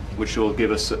diffraction, which will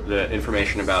give us the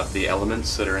information about the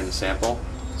elements that are in the sample.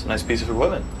 It's a nice piece of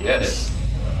equipment. Yeah, it is.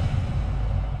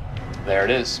 There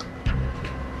it is.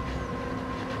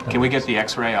 Can we get the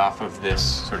X-ray off of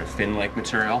this sort of fin-like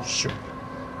material? Sure.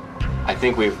 I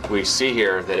think we see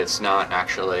here that it's not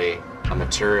actually a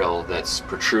material that's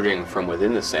protruding from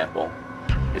within the sample.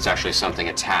 It's actually something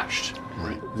attached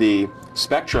The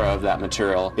spectra of that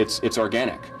material, it's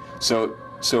organic. So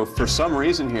for some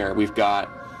reason here, we've got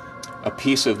a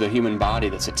piece of the human body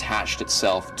that's attached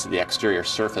itself to the exterior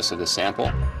surface of the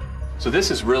sample. So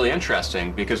this is really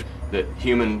interesting because the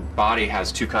human body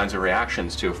has two kinds of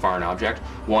reactions to a foreign object.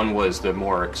 One was the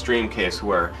more extreme case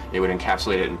where it would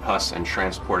encapsulate it in pus and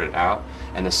transport it out.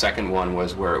 And the second one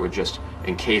was where it would just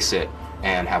encase it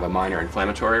and have a minor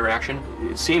inflammatory reaction.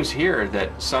 It seems here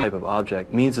that some type of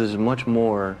object means there's much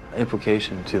more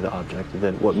implication to the object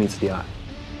than what meets the eye.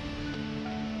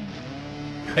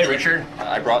 Hey Richard,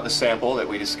 I brought the sample that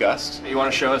we discussed. You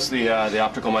want to show us the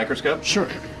optical microscope? Sure.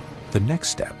 The next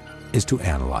step is to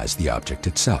analyze the object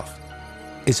itself.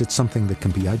 Is it something that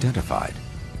can be identified,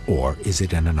 or is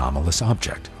it an anomalous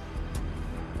object?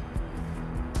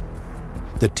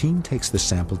 The team takes the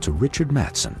sample to Richard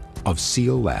Mattson of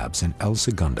SEAL Labs in El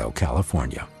Segundo,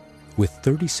 California. With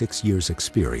 36 years'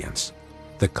 experience,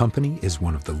 the company is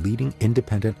one of the leading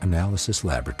independent analysis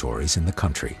laboratories in the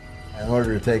country. In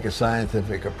order to take a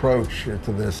scientific approach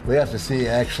to this, we have to see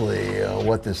actually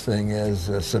what this thing is,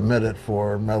 submit it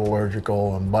for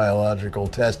metallurgical and biological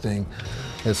testing,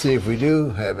 and see if we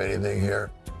do have anything here.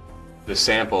 The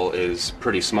sample is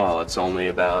pretty small. It's only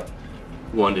about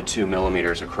 1 to 2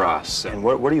 millimeters across. And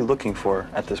what are you looking for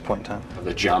at this point in time?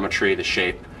 The geometry, the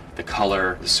shape, the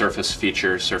color, the surface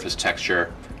features, surface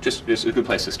texture. Just it's a good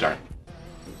place to start.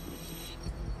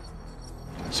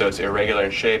 So it's irregular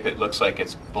in shape. It looks like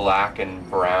it's black and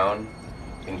brown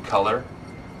in color.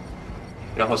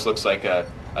 It almost looks like a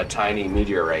tiny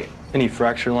meteorite. Any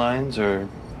fracture lines or?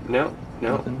 No.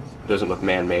 Nothing? It doesn't look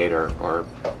man-made or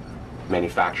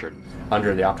manufactured.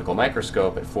 Under the optical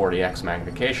microscope at 40x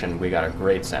magnification, we got a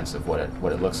great sense of what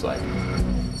it looks like.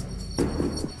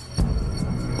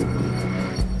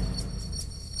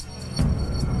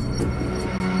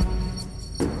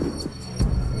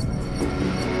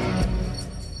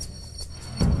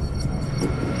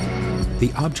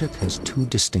 The object has two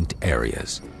distinct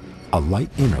areas, a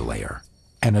light inner layer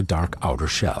and a dark outer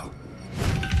shell.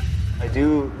 I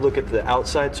do look at the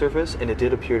outside surface, and it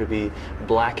did appear to be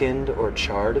blackened or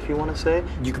charred, if you want to say.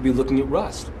 You could be looking at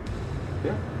rust.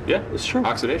 Yeah, it's true.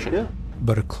 Oxidation. Yeah.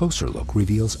 But a closer look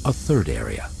reveals a third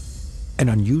area, an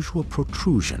unusual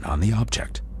protrusion on the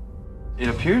object. It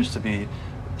appears to be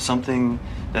something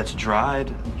that's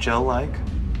dried, gel-like.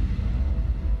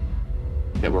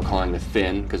 That we're calling the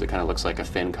fin, because it kind of looks like a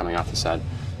fin coming off the side.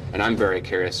 And I'm very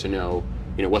curious to know,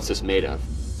 what's this made of?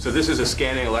 So this is a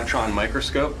scanning electron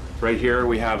microscope. Right here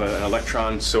we have an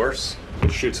electron source.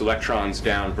 It shoots electrons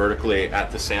down vertically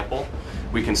at the sample.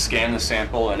 We can scan the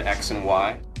sample in X and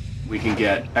Y. We can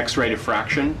get X-ray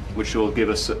diffraction, which will give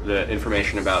us the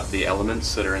information about the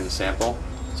elements that are in the sample.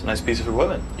 It's a nice piece of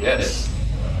equipment. Yeah, it is.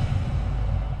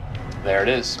 There it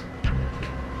is.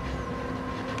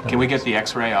 Can we get the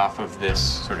X-ray off of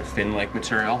this sort of fin-like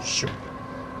material? Sure.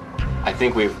 I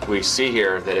think we see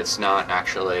here that it's not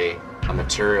actually a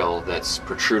material that's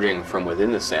protruding from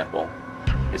within the sample.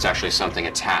 It's actually something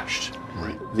attached.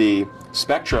 Right. The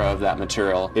spectra of that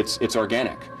material, it's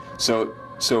organic. So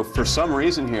for some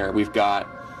reason here, we've got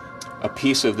a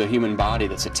piece of the human body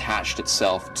that's attached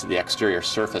itself to the exterior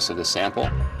surface of the sample.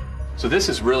 So this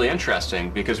is really interesting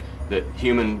because the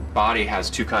human body has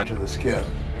two kinds of the skin.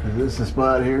 Is this the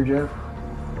spot here, Jeff?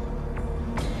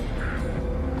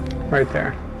 Right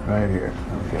there. Right here,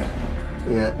 okay.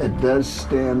 Yeah, it does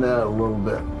stand out a little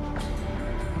bit.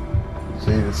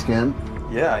 See the skin?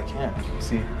 Yeah, I can.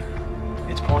 See,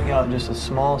 it's pulling out just a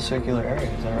small circular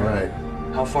area, is that right?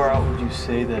 Right. How far out would you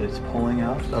say that it's pulling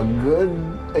out? A good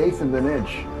 1/8 of an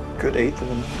inch. Good 1/8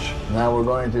 of an inch. Now we're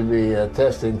going to be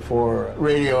testing for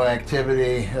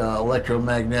radioactivity,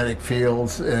 electromagnetic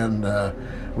fields, and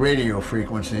radio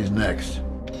frequencies next.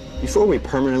 Before we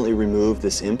permanently remove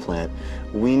this implant,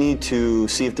 we need to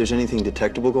see if there's anything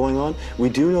detectable going on. We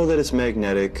do know that it's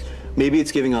magnetic. Maybe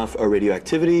it's giving off a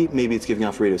radioactivity, maybe it's giving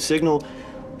off a radio signal.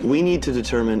 We need to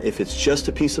determine if it's just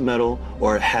a piece of metal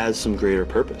or it has some greater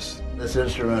purpose. This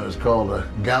instrument is called a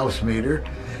Gauss meter,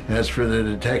 and it's for the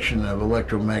detection of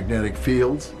electromagnetic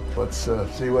fields. Let's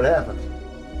see what happens.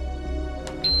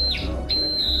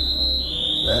 Okay.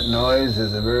 That noise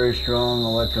is a very strong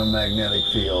electromagnetic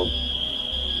field.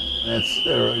 Let's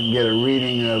get a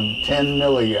reading of 10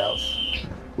 milligauss,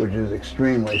 which is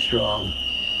extremely strong.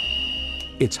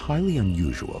 It's highly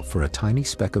unusual for a tiny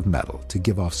speck of metal to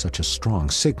give off such a strong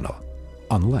signal,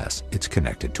 unless it's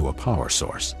connected to a power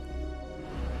source.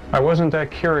 I wasn't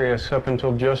that curious up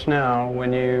until just now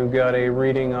when you got a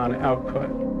reading on output.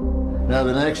 Now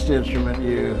the next instrument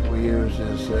we use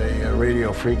is a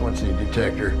radio frequency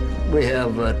detector. We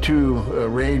have two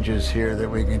ranges here that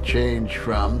we can change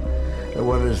from.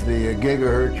 One is the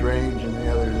gigahertz range and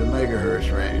the other is the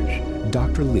megahertz range.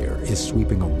 Dr. Lear is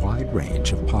sweeping a wide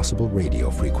range of possible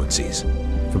radio frequencies,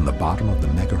 from the bottom of the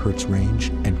megahertz range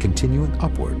and continuing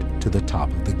upward to the top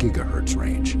of the gigahertz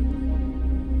range.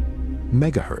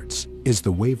 Megahertz is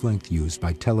the wavelength used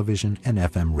by television and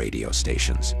FM radio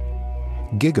stations.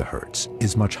 Gigahertz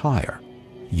is much higher,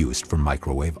 used for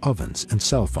microwave ovens and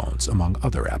cell phones, among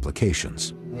other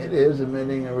applications. It is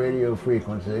emitting a radio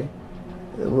frequency.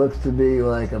 It looks to be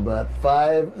like about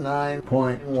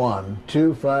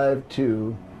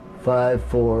 59.125254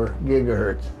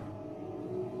 gigahertz.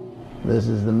 This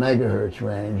is the megahertz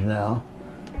range now,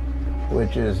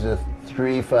 which is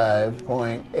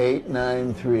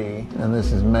 35.893, and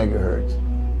this is megahertz.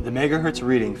 The megahertz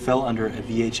reading fell under a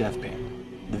VHF band.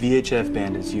 The VHF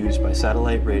band is used by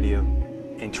satellite radio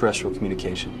and terrestrial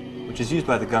communication, which is used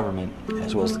by the government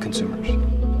as well as the consumers.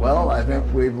 Well, I think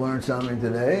we've learned something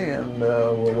today, and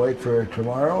we'll wait for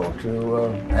tomorrow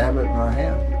to have it in our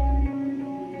hand.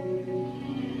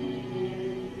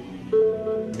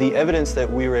 The evidence that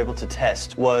we were able to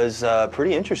test was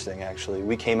pretty interesting, actually.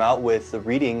 We came out with the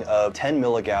reading of 10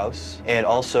 milligauss and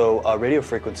also a radio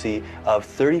frequency of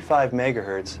 35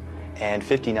 megahertz and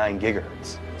 59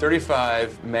 gigahertz.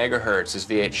 35 megahertz is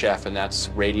VHF, and that's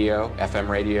radio, FM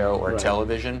radio, or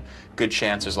television. Good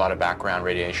chance there's a lot of background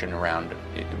radiation around.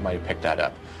 It might have picked that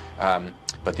up.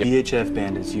 But the VHF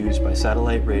band is used by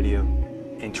satellite radio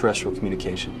and terrestrial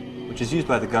communication, which is used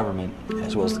by the government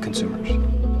as well as the consumers.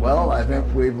 Well, I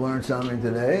think we've learned something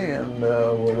today, and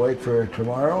we'll wait for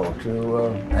tomorrow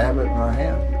to have it in our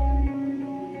hand.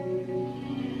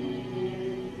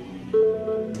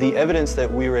 The evidence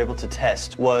that we were able to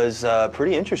test was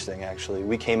pretty interesting, actually.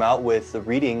 We came out with the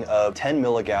reading of 10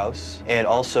 milligauss and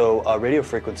also a radio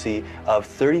frequency of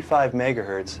 35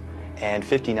 megahertz and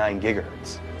 59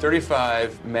 gigahertz.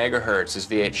 35 megahertz is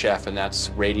VHF, and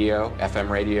that's radio, FM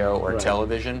radio, or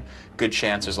television. Good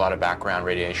chance there's a lot of background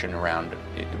radiation around.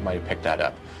 It might have picked that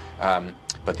up.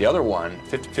 But the other one,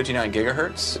 59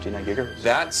 gigahertz? 59 gigahertz.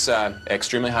 That's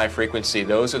extremely high frequency.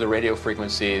 Those are the radio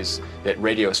frequencies that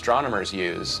radio astronomers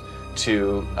use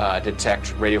to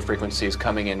detect radio frequencies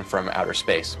coming in from outer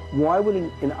space. Why would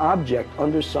an object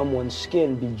under someone's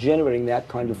skin be generating that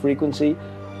kind of frequency?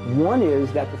 One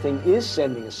is that the thing is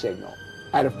sending a signal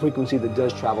at a frequency that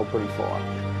does travel pretty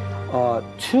far.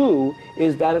 Two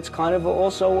is that it's kind of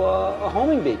also a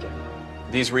homing beacon.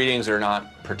 These readings are not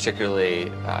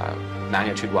particularly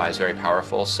magnitude-wise very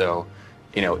powerful, so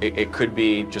it could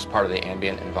be just part of the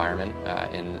ambient environment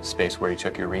in space where you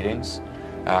took your readings.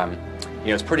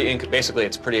 It's basically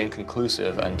it's pretty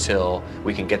inconclusive until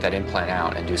we can get that implant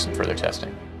out and do some further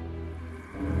testing.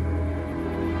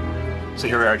 So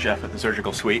here we are, Jeff, at the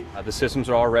surgical suite. The systems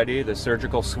are all ready. The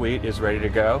surgical suite is ready to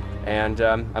go, and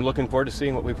I'm looking forward to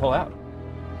seeing what we pull out.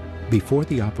 Before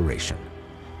the operation,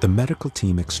 the medical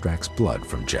team extracts blood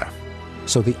from Jeff,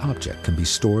 so the object can be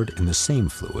stored in the same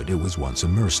fluid it was once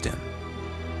immersed in.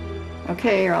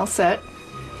 Okay, you're all set.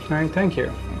 All right, thank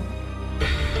you.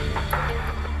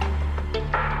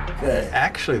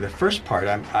 Actually, the first part,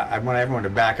 I want everyone to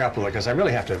back up a little because I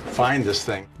really have to find this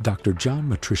thing. Dr. John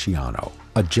Matriciano,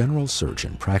 a general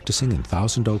surgeon practicing in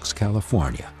Thousand Oaks,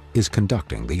 California, is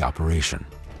conducting the operation.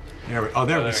 There we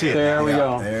see it. There we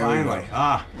go. Finally.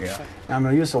 I'm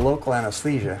going to use the local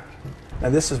anesthesia. Now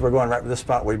we're going right to the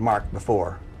spot we marked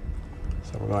before.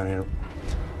 So we're going in.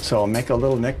 So I'll make a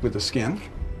little nick with the skin.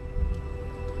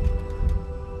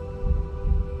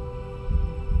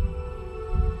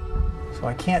 So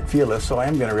I can't feel this, so I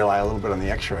am going to rely a little bit on the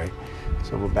x-ray.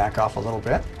 So we'll back off a little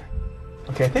bit.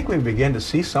 Okay, I think we begin to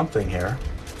see something here.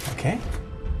 Okay.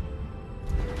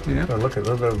 Yeah. So look at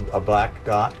a little bit of a black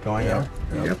dot going there.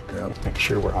 Yep. Make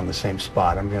sure we're on the same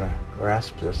spot. I'm going to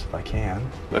grasp this if I can.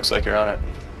 Looks like you're on it.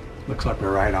 Looks like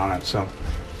we're right on it. So.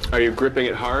 Are you gripping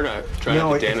it hard? Try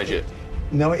not to damage it.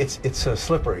 No, it's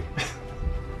slippery.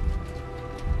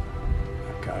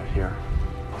 I've got it here.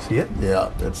 See it? Yeah,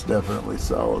 it's definitely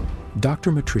solid.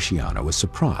 Dr. Matriciano is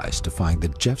surprised to find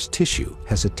that Jeff's tissue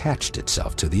has attached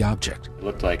itself to the object. It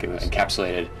looked like it was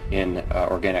encapsulated in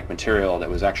organic material that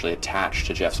was actually attached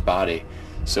to Jeff's body.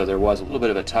 So there was a little bit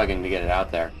of a tugging to get it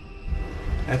out there.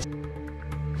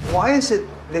 Why is it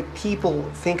that people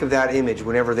think of that image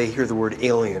whenever they hear the word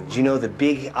aliens? You know, the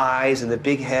big eyes and the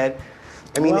big head?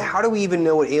 I mean, how do we even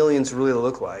know what aliens really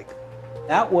look like?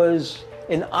 That was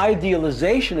an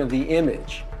idealization of the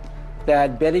image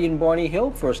that Betty and Barney Hill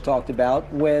first talked about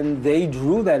when they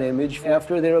drew that image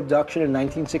after their abduction in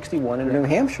 1961 in New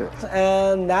Hampshire.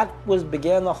 And that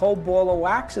began the whole ball of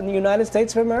wax in the United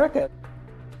States of America.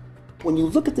 When you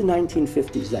look at the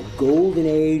 1950s, that golden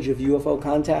age of UFO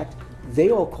contact,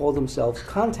 they all call themselves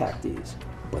contactees.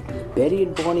 But in the Betty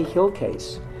and Barney Hill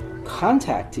case,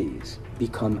 contactees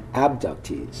become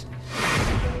abductees.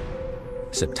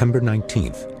 September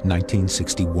 19th,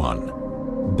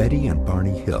 1961. Betty and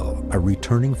Barney Hill are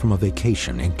returning from a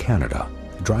vacation in Canada,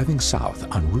 driving south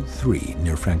on Route 3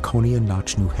 near Franconia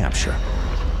Notch, New Hampshire.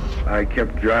 I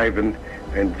kept driving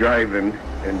and driving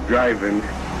and driving.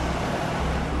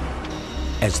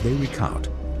 As they recount,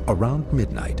 around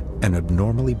midnight, an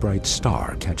abnormally bright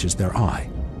star catches their eye.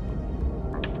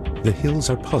 The Hills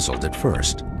are puzzled at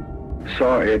first.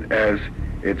 Saw it as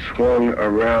it swung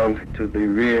around to the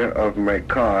rear of my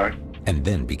car. And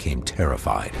then became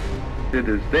terrified. It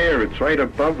is there. It's right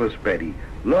above us, Betty.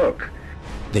 Look.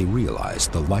 They realize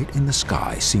the light in the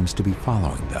sky seems to be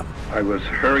following them. I was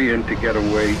hurrying to get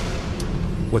away.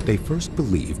 What they first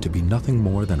believed to be nothing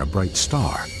more than a bright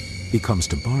star becomes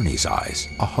to Barney's eyes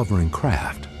a hovering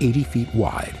craft 80 feet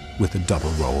wide with a double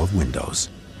row of windows.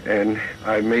 And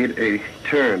I made a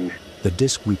turn. The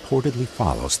disc reportedly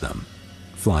follows them,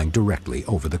 flying directly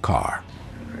over the car.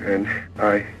 And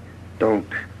I don't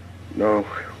know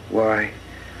why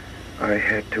I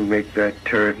had to make that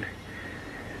turn.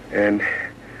 And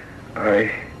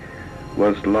I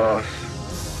was lost.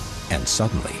 And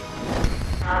suddenly,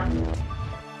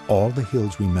 all the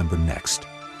Hills remember next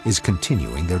is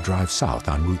continuing their drive south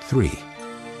on Route 3.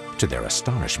 To their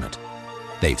astonishment,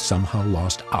 they've somehow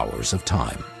lost hours of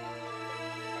time.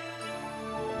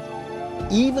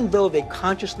 Even though they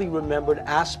consciously remembered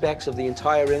aspects of the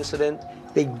entire incident,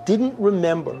 they didn't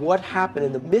remember what happened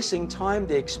in the missing time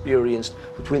they experienced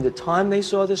between the time they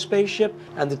saw the spaceship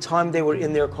and the time they were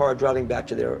in their car driving back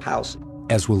to their house.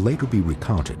 As will later be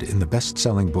recounted in the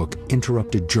best-selling book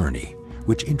Interrupted Journey,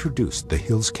 which introduced the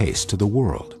Hills case to the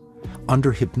world.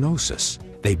 Under hypnosis,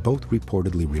 they both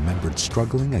reportedly remembered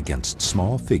struggling against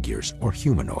small figures or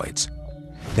humanoids.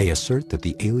 They assert that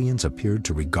the aliens appeared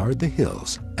to regard the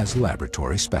Hills as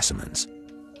laboratory specimens.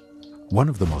 One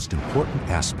of the most important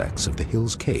aspects of the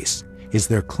Hills case is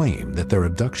their claim that their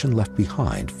abduction left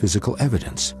behind physical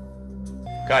evidence.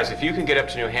 Guys, if you can get up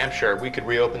to New Hampshire, we could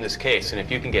reopen this case, and if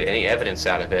you can get any evidence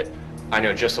out of it, I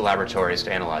know just the laboratories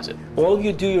to analyze it. All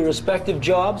you do your respective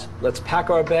jobs, let's pack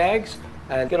our bags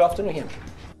and get off to New Hampshire.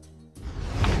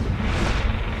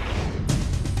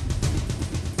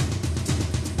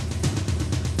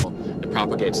 It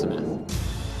propagates the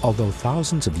myth. Although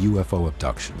thousands of UFO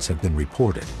abductions have been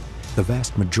reported, the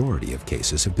vast majority of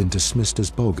cases have been dismissed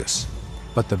as bogus.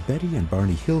 But the Betty and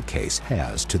Barney Hill case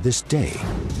has, to this day,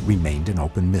 remained an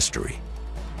open mystery.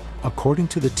 According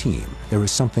to the team, there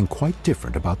is something quite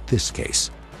different about this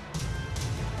case.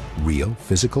 Real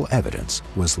physical evidence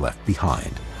was left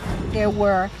behind. There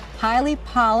were highly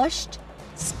polished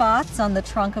spots on the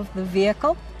trunk of the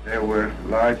vehicle. There were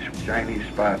large, shiny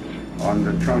spots on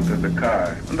the trunk of the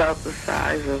car. About the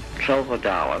size of silver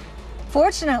dollars.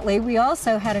 Fortunately, we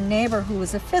also had a neighbor who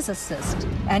was a physicist,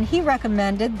 and he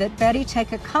recommended that Betty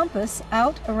take a compass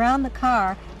out around the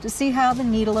car to see how the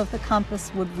needle of the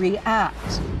compass would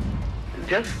react.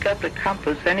 Just got the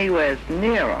compass anywhere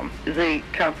near them. The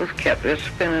compass kept just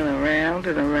spinning around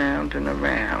and around and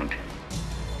around.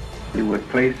 You would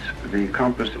place the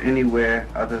compass anywhere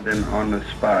other than on the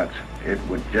spots. It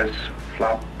would just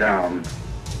flop down.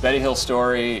 Betty Hill's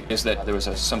story is that there was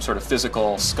some sort of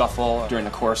physical scuffle during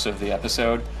the course of the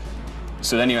episode.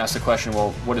 So then you ask the question,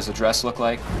 well, what does the dress look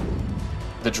like?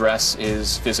 The dress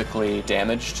is physically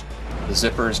damaged. The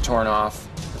zipper is torn off.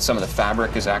 Some of the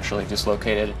fabric is actually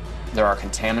dislocated. There are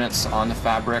contaminants on the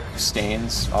fabric,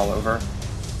 stains all over.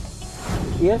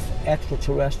 If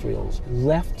extraterrestrials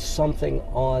left something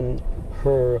on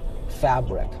her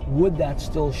fabric, would that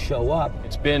still show up?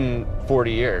 It's been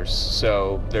 40 years,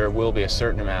 so there will be a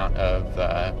certain amount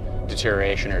of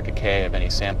deterioration or decay of any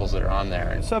samples that are on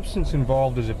there. The substance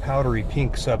involved is a powdery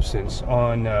pink substance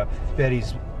on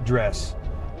Betty's dress.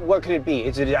 What could it be?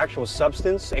 Is it an actual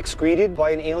substance excreted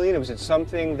by an alien? Or was it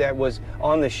something that was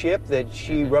on the ship that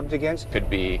she rubbed against?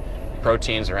 Could be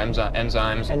proteins or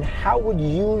enzymes. And how would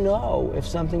you know if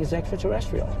something is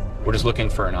extraterrestrial? We're just looking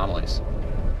for anomalies.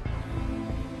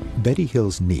 Betty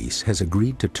Hill's niece has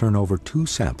agreed to turn over 2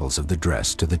 samples of the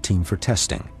dress to the team for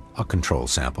testing, a control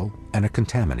sample and a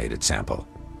contaminated sample.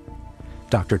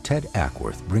 Dr. Ted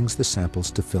Ackworth brings the samples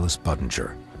to Phyllis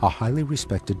Budinger, a highly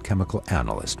respected chemical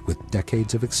analyst with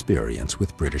decades of experience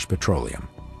with British Petroleum.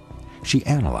 She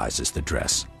analyzes the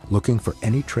dress, looking for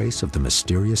any trace of the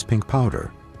mysterious pink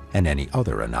powder and any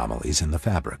other anomalies in the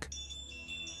fabric.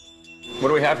 What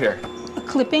do we have here? A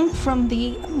clipping from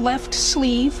the left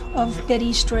sleeve of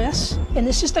Betty's dress, and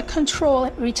this is the control.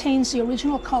 It retains the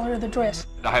original color of the dress.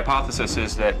 The hypothesis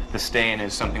is that the stain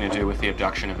is something to do with the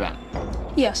abduction event.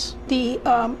 Yes, the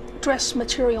dress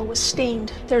material was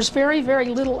stained. There's very, very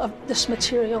little of this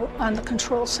material on the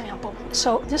control sample.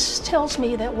 So this tells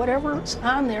me that whatever's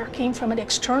on there came from an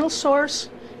external source.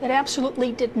 It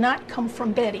absolutely did not come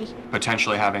from Betty.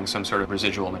 Potentially having some sort of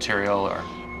residual material or...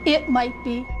 It might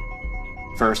be.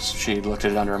 First, she looked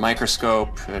at it under a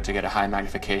microscope to get a high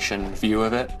magnification view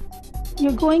of it.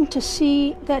 You're going to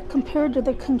see that compared to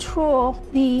the control,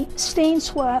 the stain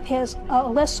swab has a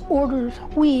less ordered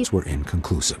weave. Were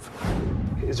inconclusive.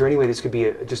 Is there any way this could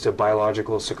be just a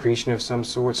biological secretion of some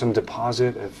sort, some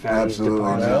deposit, a fatty Absolutely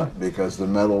deposit? not, because the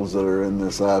metals that are in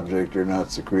this object are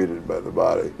not secreted by the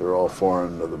body. They're all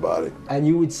foreign to the body. And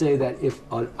you would say that if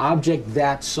an object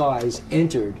that size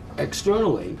entered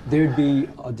externally, there'd be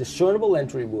a discernible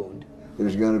entry wound.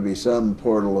 There's going to be some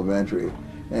portal of entry.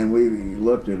 And we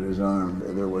looked at his arm.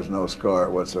 There was no scar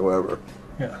whatsoever.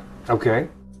 Yeah. Okay.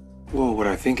 Well, what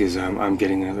I think is I'm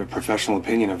getting a professional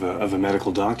opinion of a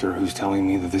medical doctor who's telling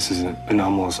me that this is an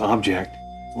anomalous object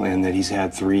and that he's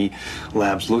had 3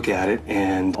 labs look at it,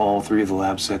 and all 3 of the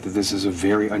labs said that this is a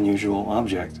very unusual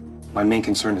object. My main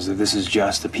concern is that this is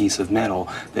just a piece of metal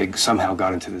that somehow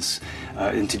got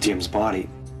into Jim's body.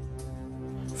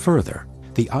 Further,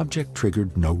 the object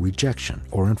triggered no rejection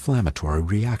or inflammatory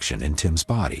reaction in Tim's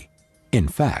body. In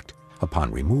fact,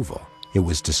 upon removal, it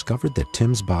was discovered that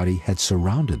Tim's body had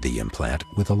surrounded the implant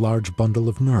with a large bundle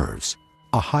of nerves,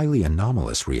 a highly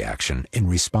anomalous reaction in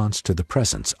response to the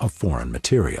presence of foreign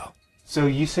material. So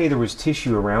you say there was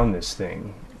tissue around this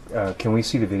thing. Can we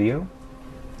see the video?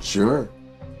 Sure.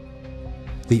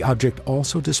 The object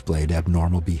also displayed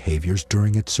abnormal behaviors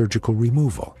during its surgical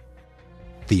removal.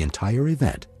 The entire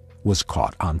event was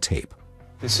caught on tape.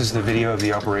 This is the video of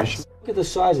the operation. Look at the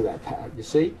size of that pad, you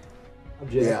see?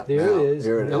 Object, Yeah, there it is.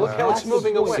 here it Now is. look how it's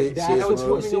moving away. That's See how the it's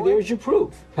point. moving See, away? there's your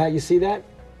proof. Pat, you see that?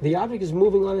 The object is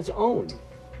moving on its own.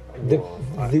 The tool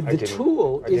I didn't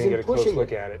isn't get a close pushing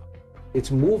look it. at it. It's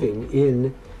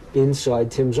moving inside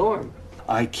Tim's arm.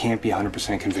 I can't be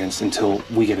 100% convinced until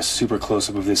we get a super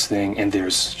close-up of this thing and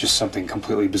there's just something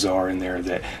completely bizarre in there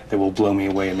that will blow me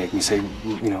away and make me say,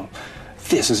 you know,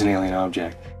 this is an alien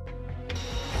object.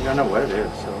 We don't know what it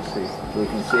is, so we'll see. We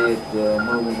can see it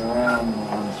moving around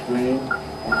on the screen.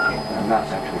 I'm not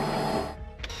actually.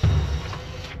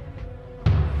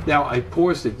 Now I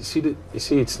paused it. You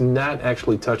see, it's not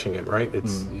actually touching it, right?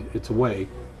 It's away.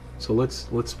 So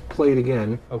let's play it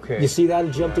again. Okay. You see that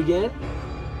it jumped again?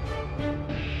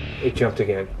 It jumped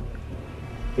again.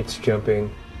 It's jumping.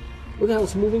 Look how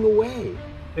it's moving away.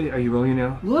 Hey, are you rolling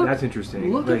now? Look. That's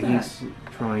interesting. Look but at that. he's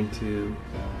trying to.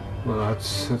 Well,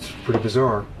 that's pretty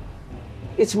bizarre.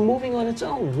 It's moving on its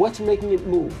own. What's making it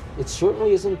move? It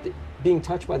certainly isn't being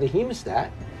touched by the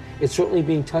hemostat. It's certainly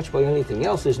being touched by anything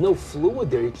else. There's no fluid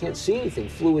there. You can't see anything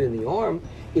fluid in the arm.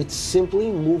 It's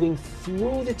simply moving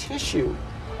through the tissue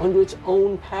under its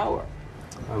own power.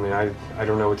 I mean, I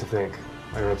don't know what to think.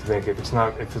 I don't know what to think. If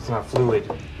it's not fluid,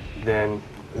 then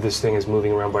this thing is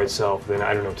moving around by itself. Then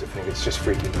I don't know what to think. It's just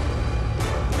freaky.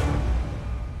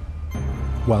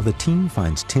 While the team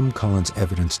finds Tim Cullen's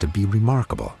evidence to be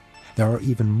remarkable, there are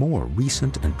even more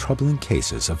recent and troubling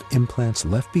cases of implants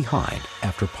left behind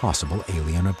after possible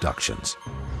alien abductions.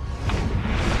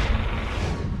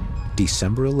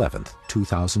 December 11th,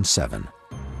 2007,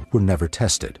 were never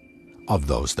tested. Of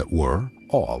those that were,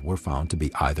 all were found to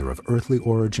be either of earthly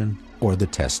origin or the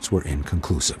tests were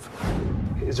inconclusive.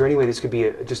 Is there any way this could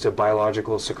be just a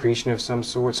biological secretion of some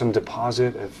sort, some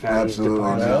deposit, a fatty Absolutely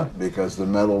deposit? not, because the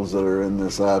metals that are in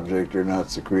this object are not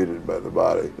secreted by the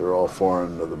body. They're all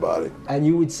foreign to the body. And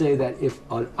you would say that if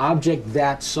an object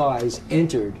that size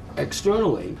entered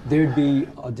externally, there'd be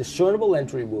a discernible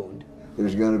entry wound.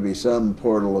 There's going to be some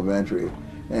portal of entry.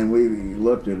 And we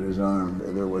looked at his arm.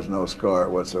 There was no scar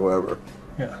whatsoever.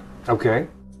 Yeah. Okay.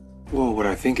 Well, what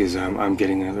I think is I'm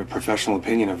getting a professional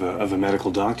opinion of a medical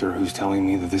doctor who's telling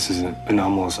me that this is an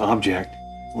anomalous object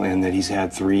and that he's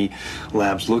had 3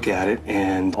 labs look at it,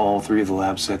 and all 3 of the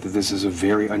labs said that this is a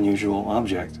very unusual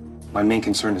object. My main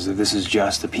concern is that this is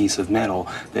just a piece of metal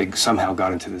that somehow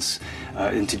got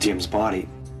into Jim's body.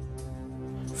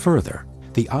 Further,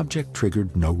 the object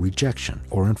triggered no rejection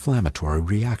or inflammatory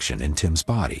reaction in Tim's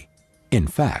body. In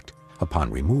fact,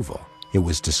 upon removal, it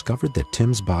was discovered that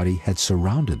Tim's body had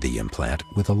surrounded the implant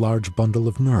with a large bundle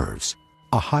of nerves,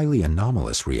 a highly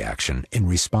anomalous reaction in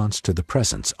response to the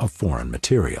presence of foreign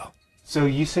material. So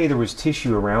you say there was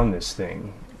tissue around this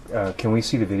thing. Can we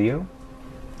see the video?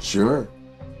 Sure.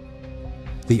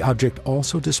 The object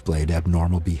also displayed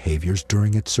abnormal behaviors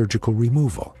during its surgical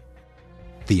removal.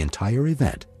 The entire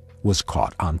event was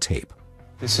caught on tape.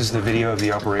 This is the video of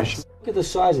the operation. Look at the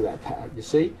size of that pad, you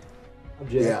see?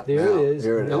 Object, Yeah, there it is.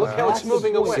 here it Now look how it's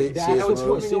moving away. See,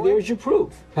 See, there's your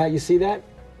proof. Pat, you see that?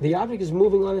 The object is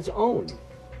moving on its own.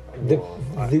 The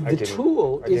tool I didn't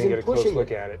isn't get a close pushing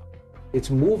look it. at it. It's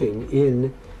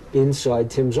moving inside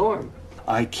Tim's arm.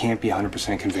 I can't be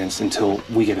 100% convinced until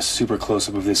we get a super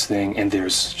close-up of this thing and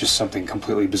there's just something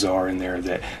completely bizarre in there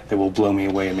that will blow me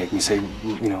away and make me say,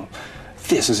 you know,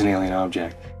 this is an alien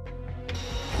object.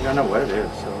 We don't know what it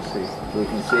is, so we'll see. We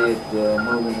can see it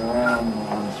moving around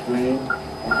on the screen.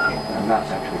 I'm not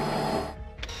actually.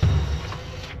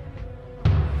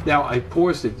 Now I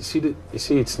paused it. You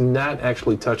see, it's not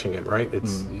actually touching it, right?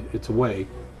 It's away.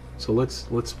 So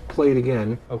let's play it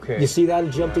again. Okay. You see that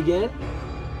it jumped again?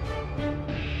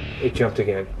 It jumped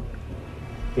again.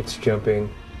 It's jumping.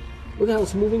 Look how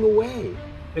it's moving away.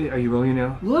 Hey, are you rolling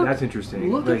now? Look. That's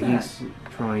interesting. Look but at that. he's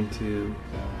trying to.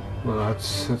 Well,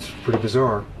 that's pretty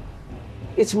bizarre.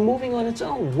 It's moving on its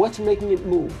own. What's making it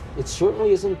move? It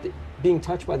certainly isn't being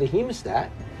touched by the hemostat.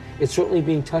 It's certainly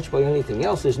being touched by anything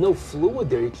else. There's no fluid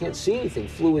there. You can't see anything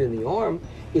fluid in the arm.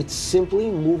 It's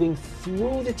simply moving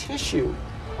through the tissue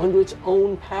under its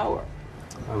own power.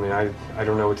 I mean, I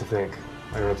don't know what to think.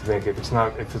 I don't know what to think.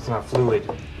 If it's not fluid,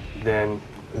 then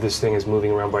this thing is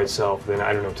moving around by itself. Then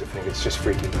I don't know what to think. It's just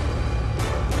freaky.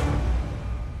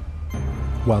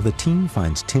 While the team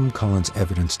finds Tim Cullen's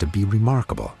evidence to be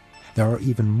remarkable, there are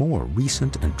even more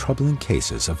recent and troubling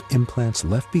cases of implants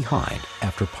left behind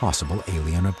after possible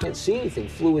alien abduction. Can't see anything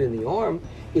fluid in the arm.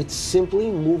 It's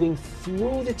simply moving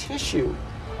through the tissue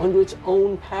under its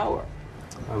own power.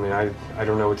 I mean, I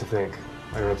don't know what to think.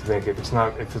 I don't know what to think. If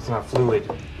it's not fluid,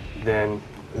 then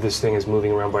this thing is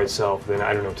moving around by itself. Then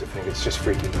I don't know what to think. It's just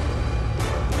freaky.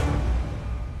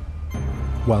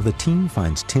 While the team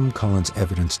finds Tim Cullen's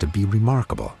evidence to be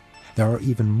remarkable, there are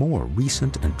even more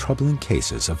recent and troubling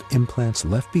cases of implants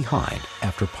left behind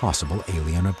after possible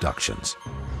alien abductions.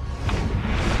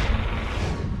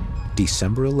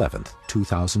 December 11th,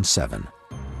 2007.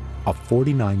 A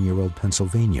 49-year-old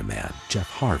Pennsylvania man, Jeff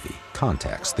Harvey,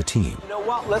 contacts the team. You know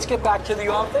what? Let's get back to the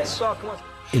office. Come on.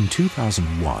 In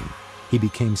 2001, he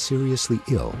became seriously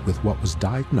ill with what was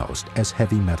diagnosed as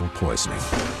heavy metal poisoning.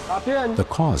 Hop in. The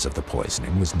cause of the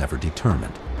poisoning was never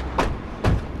determined.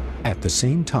 At the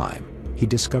same time, he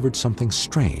discovered something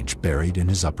strange buried in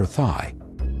his upper thigh.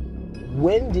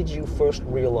 When did you first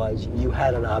realize you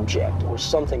had an object or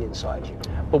something inside you?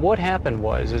 But what happened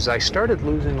was I started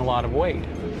losing a lot of weight.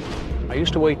 I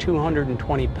used to weigh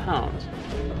 220 pounds.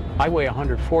 I weigh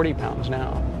 140 pounds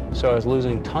now. So I was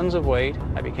losing tons of weight.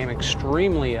 I became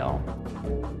extremely ill.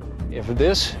 If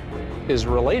this is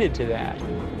related to that,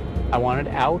 I want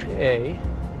it out, A,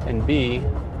 and B,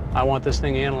 I want this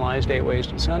thing analyzed 8 ways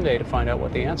to Sunday to find out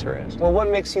what the answer is. Well, what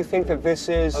makes you think that this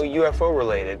is UFO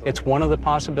related? It's one of the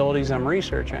possibilities I'm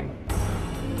researching.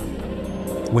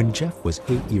 When Jeff was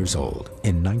 8 years old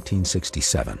in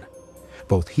 1967,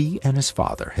 both he and his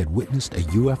father had witnessed a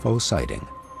UFO sighting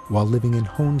while living in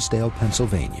Honesdale,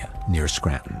 Pennsylvania, near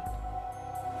Scranton.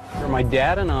 My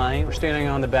dad and I were standing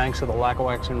on the banks of the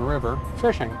Lackawaxen River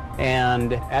fishing,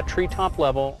 and at treetop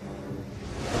level,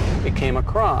 it came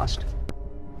across.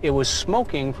 It was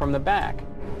smoking from the back.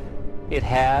 It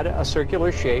had a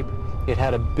circular shape. It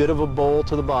had a bit of a bowl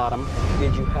to the bottom.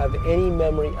 Did you have any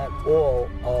memory at all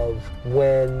of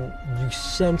when you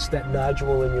sensed that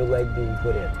nodule in your leg being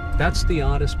put in? That's the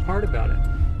oddest part about it.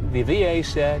 The VA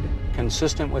said,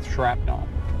 consistent with shrapnel,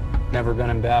 never been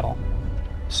in battle.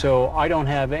 So I don't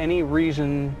have any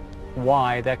reason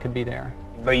why that could be there.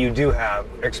 But you do have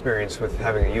experience with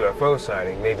having a UFO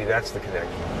sighting. Maybe that's the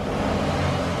connection.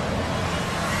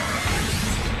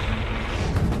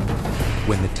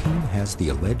 When the team has the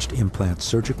alleged implant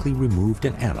surgically removed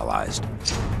and analyzed,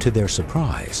 to their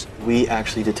surprise, we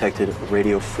actually detected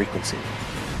radio frequency.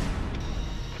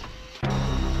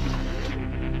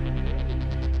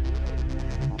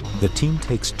 the team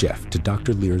takes Jeff to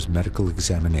Dr. Lear's medical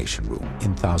examination room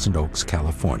in Thousand Oaks,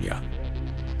 California,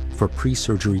 for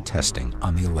pre-surgery testing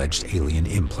on the alleged alien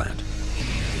implant.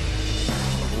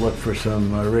 Look for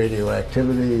some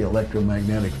radioactivity,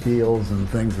 electromagnetic fields, and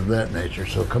things of that nature.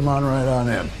 So come on right on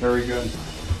in. Very good.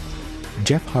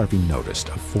 Jeff Harvey noticed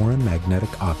a foreign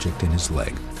magnetic object in his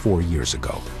leg 4 years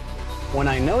ago. When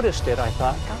I noticed it, I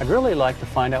thought, I'd really like to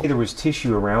find out. There was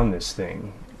tissue around this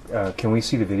thing. Can we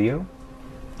see the video?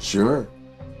 Sure.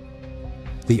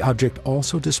 The object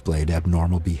also displayed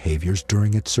abnormal behaviors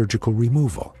during its surgical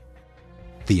removal.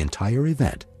 The entire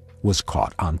event was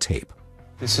caught on tape.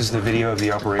 This is the video of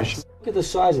the operation. Look at the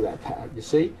size of that pad, you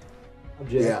see?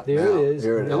 Object, Yeah, there now, it is.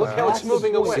 here it Now is. look Wow. how it's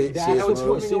moving away. See, See how it's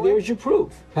moving away? there's your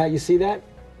proof. Pat, you see that?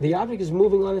 The object is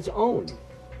moving on its own.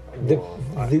 The tool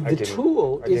I didn't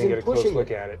isn't get a close pushing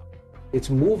look it. at it. It's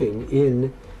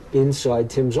moving inside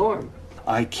Tim's arm.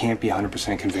 I can't be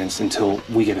 100% convinced until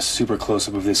we get a super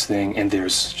close-up of this thing and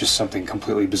there's just something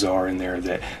completely bizarre in there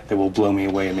that will blow me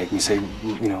away and make me say,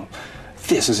 you know,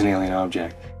 this is an alien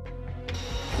object.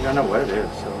 We don't know what it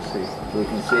is, so we'll see. We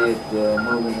can see it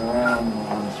moving around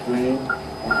on the screen.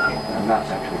 I'm not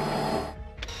actually.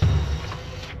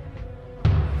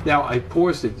 Now I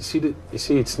paused it. You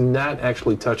see, it's not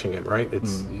actually touching it, right?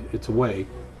 It's away.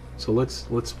 So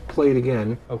let's play it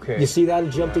again. Okay. You see that it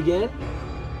jumped again?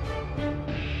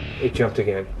 It jumped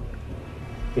again.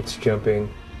 It's jumping.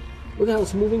 Look how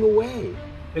it's moving away.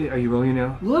 Hey, are you rolling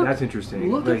now? Look. That's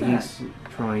interesting. Look But at that. he's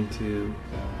trying to.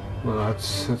 Well,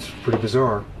 that's pretty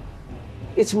bizarre.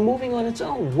 It's moving on its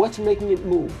own. What's making it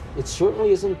move? It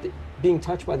certainly isn't being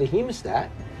touched by the hemostat.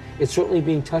 It's certainly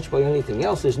being touched by anything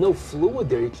else. There's no fluid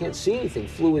there. You can't see anything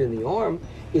fluid in the arm.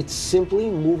 It's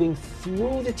simply moving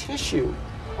through the tissue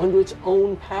under its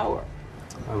own power.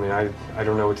 I mean, I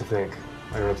don't know what to think.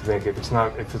 I don't know what to think. If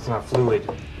it's not fluid,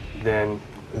 then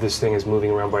this thing is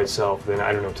moving around by itself. Then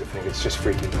I don't know what to think. It's just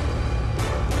freaky.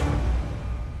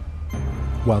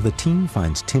 While the team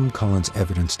finds Tim Cullen's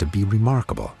evidence to be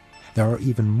remarkable, there are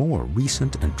even more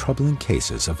recent and troubling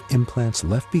cases of implants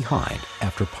left behind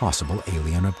after possible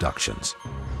alien abductions.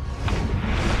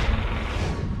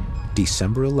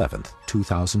 December 11th,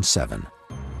 2007.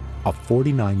 A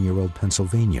 49-year-old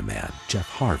Pennsylvania man, Jeff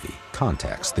Harvey,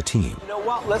 contacts the team. You know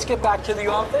what? Let's get back to the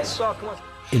office. Come on.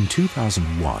 In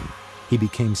 2001, he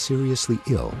became seriously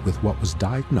ill with what was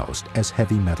diagnosed as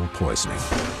heavy metal poisoning.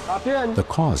 Hop in. The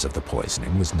cause of the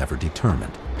poisoning was never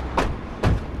determined.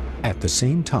 At the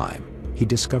same time, he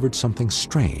discovered something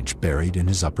strange buried in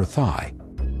his upper thigh.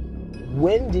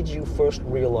 When did you first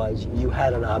realize you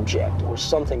had an object or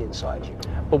something inside you?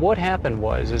 But what happened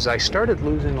was I started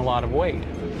losing a lot of weight.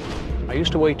 I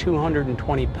used to weigh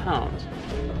 220 pounds.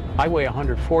 I weigh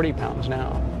 140 pounds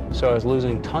now. So I was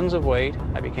losing tons of weight.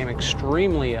 I became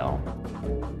extremely ill.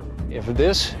 If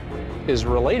this is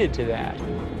related to that,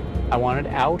 I want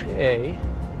it out, A,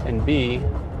 and B,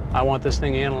 I want this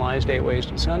thing analyzed 8 ways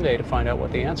to Sunday to find out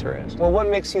what the answer is. Well, what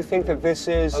makes you think that this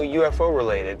is UFO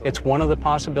related? It's one of the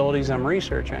possibilities I'm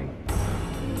researching.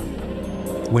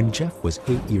 When Jeff was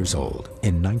 8 years old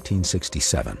in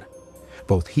 1967,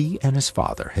 both he and his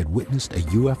father had witnessed a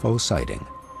UFO sighting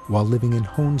while living in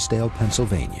Honesdale,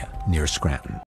 Pennsylvania, near Scranton.